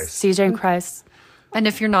 CJ and Christ. CJ and Christ. And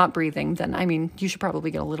if you're not breathing, then, I mean, you should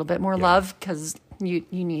probably get a little bit more love because you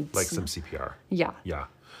need... Like some CPR. Yeah. Yeah.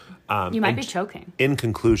 You might be choking. In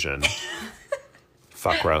conclusion,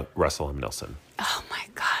 fuck Russell M. Nilsson. Oh my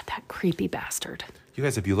God, that creepy bastard. You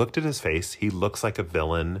guys, if you looked at his face, he looks like a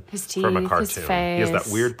villain His from a teeth, cartoon. his He has that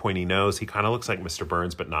face. weird pointy nose. He kind of looks like Mr.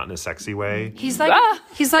 Burns, but not in a sexy way. He's like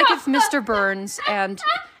if Mr. Burns and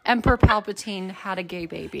Emperor Palpatine had a gay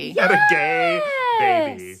baby. He had a gay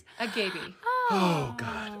baby. A gay baby. Oh,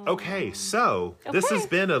 God. Okay, so this has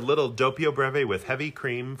been a little Doppio Breve with heavy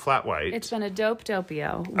cream flat white. It's been a dope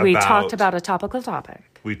dopio. We About- talked about a topical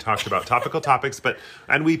topic. We talked about topical topics,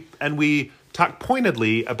 and we talked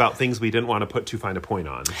pointedly about things we didn't want to put too fine a point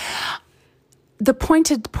on. The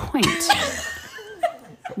pointed point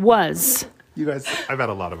was... You guys, I've had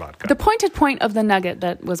a lot of vodka. The pointed point of the nugget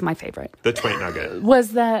that was my favorite The twink nugget.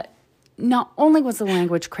 was that not only was the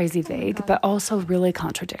language crazy vague, but also really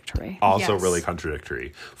contradictory. Also Yes. really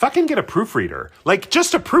contradictory. Fucking get a proofreader. Like,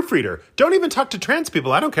 just a proofreader. Don't even talk to trans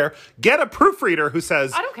people. I don't care. Get a proofreader who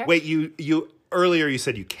says, I don't care. wait, you earlier you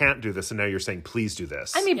said you can't do this, and now you're saying please do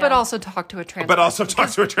this. I mean, but also talk to a trans but also talk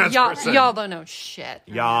to a trans person. Y'all don't know shit.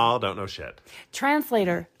 Y'all don't know shit.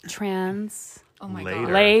 Translator. Trans. Oh my Later.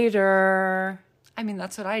 God. Later. I mean,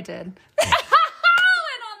 that's what I did. And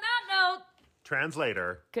on that note,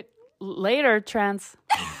 Translator. good. Later, trans.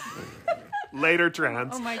 Later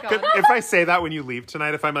trans. Oh my God. If I say that when you leave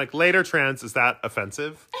tonight, if I'm like, later trans, is that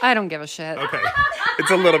offensive? I don't give a shit. Okay.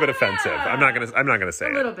 It's a little bit offensive. I'm not gonna say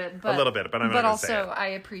it. A little bit, but I'm not gonna say it. But also, I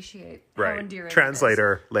appreciate how Right. endearing.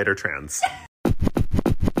 Translator, later trans.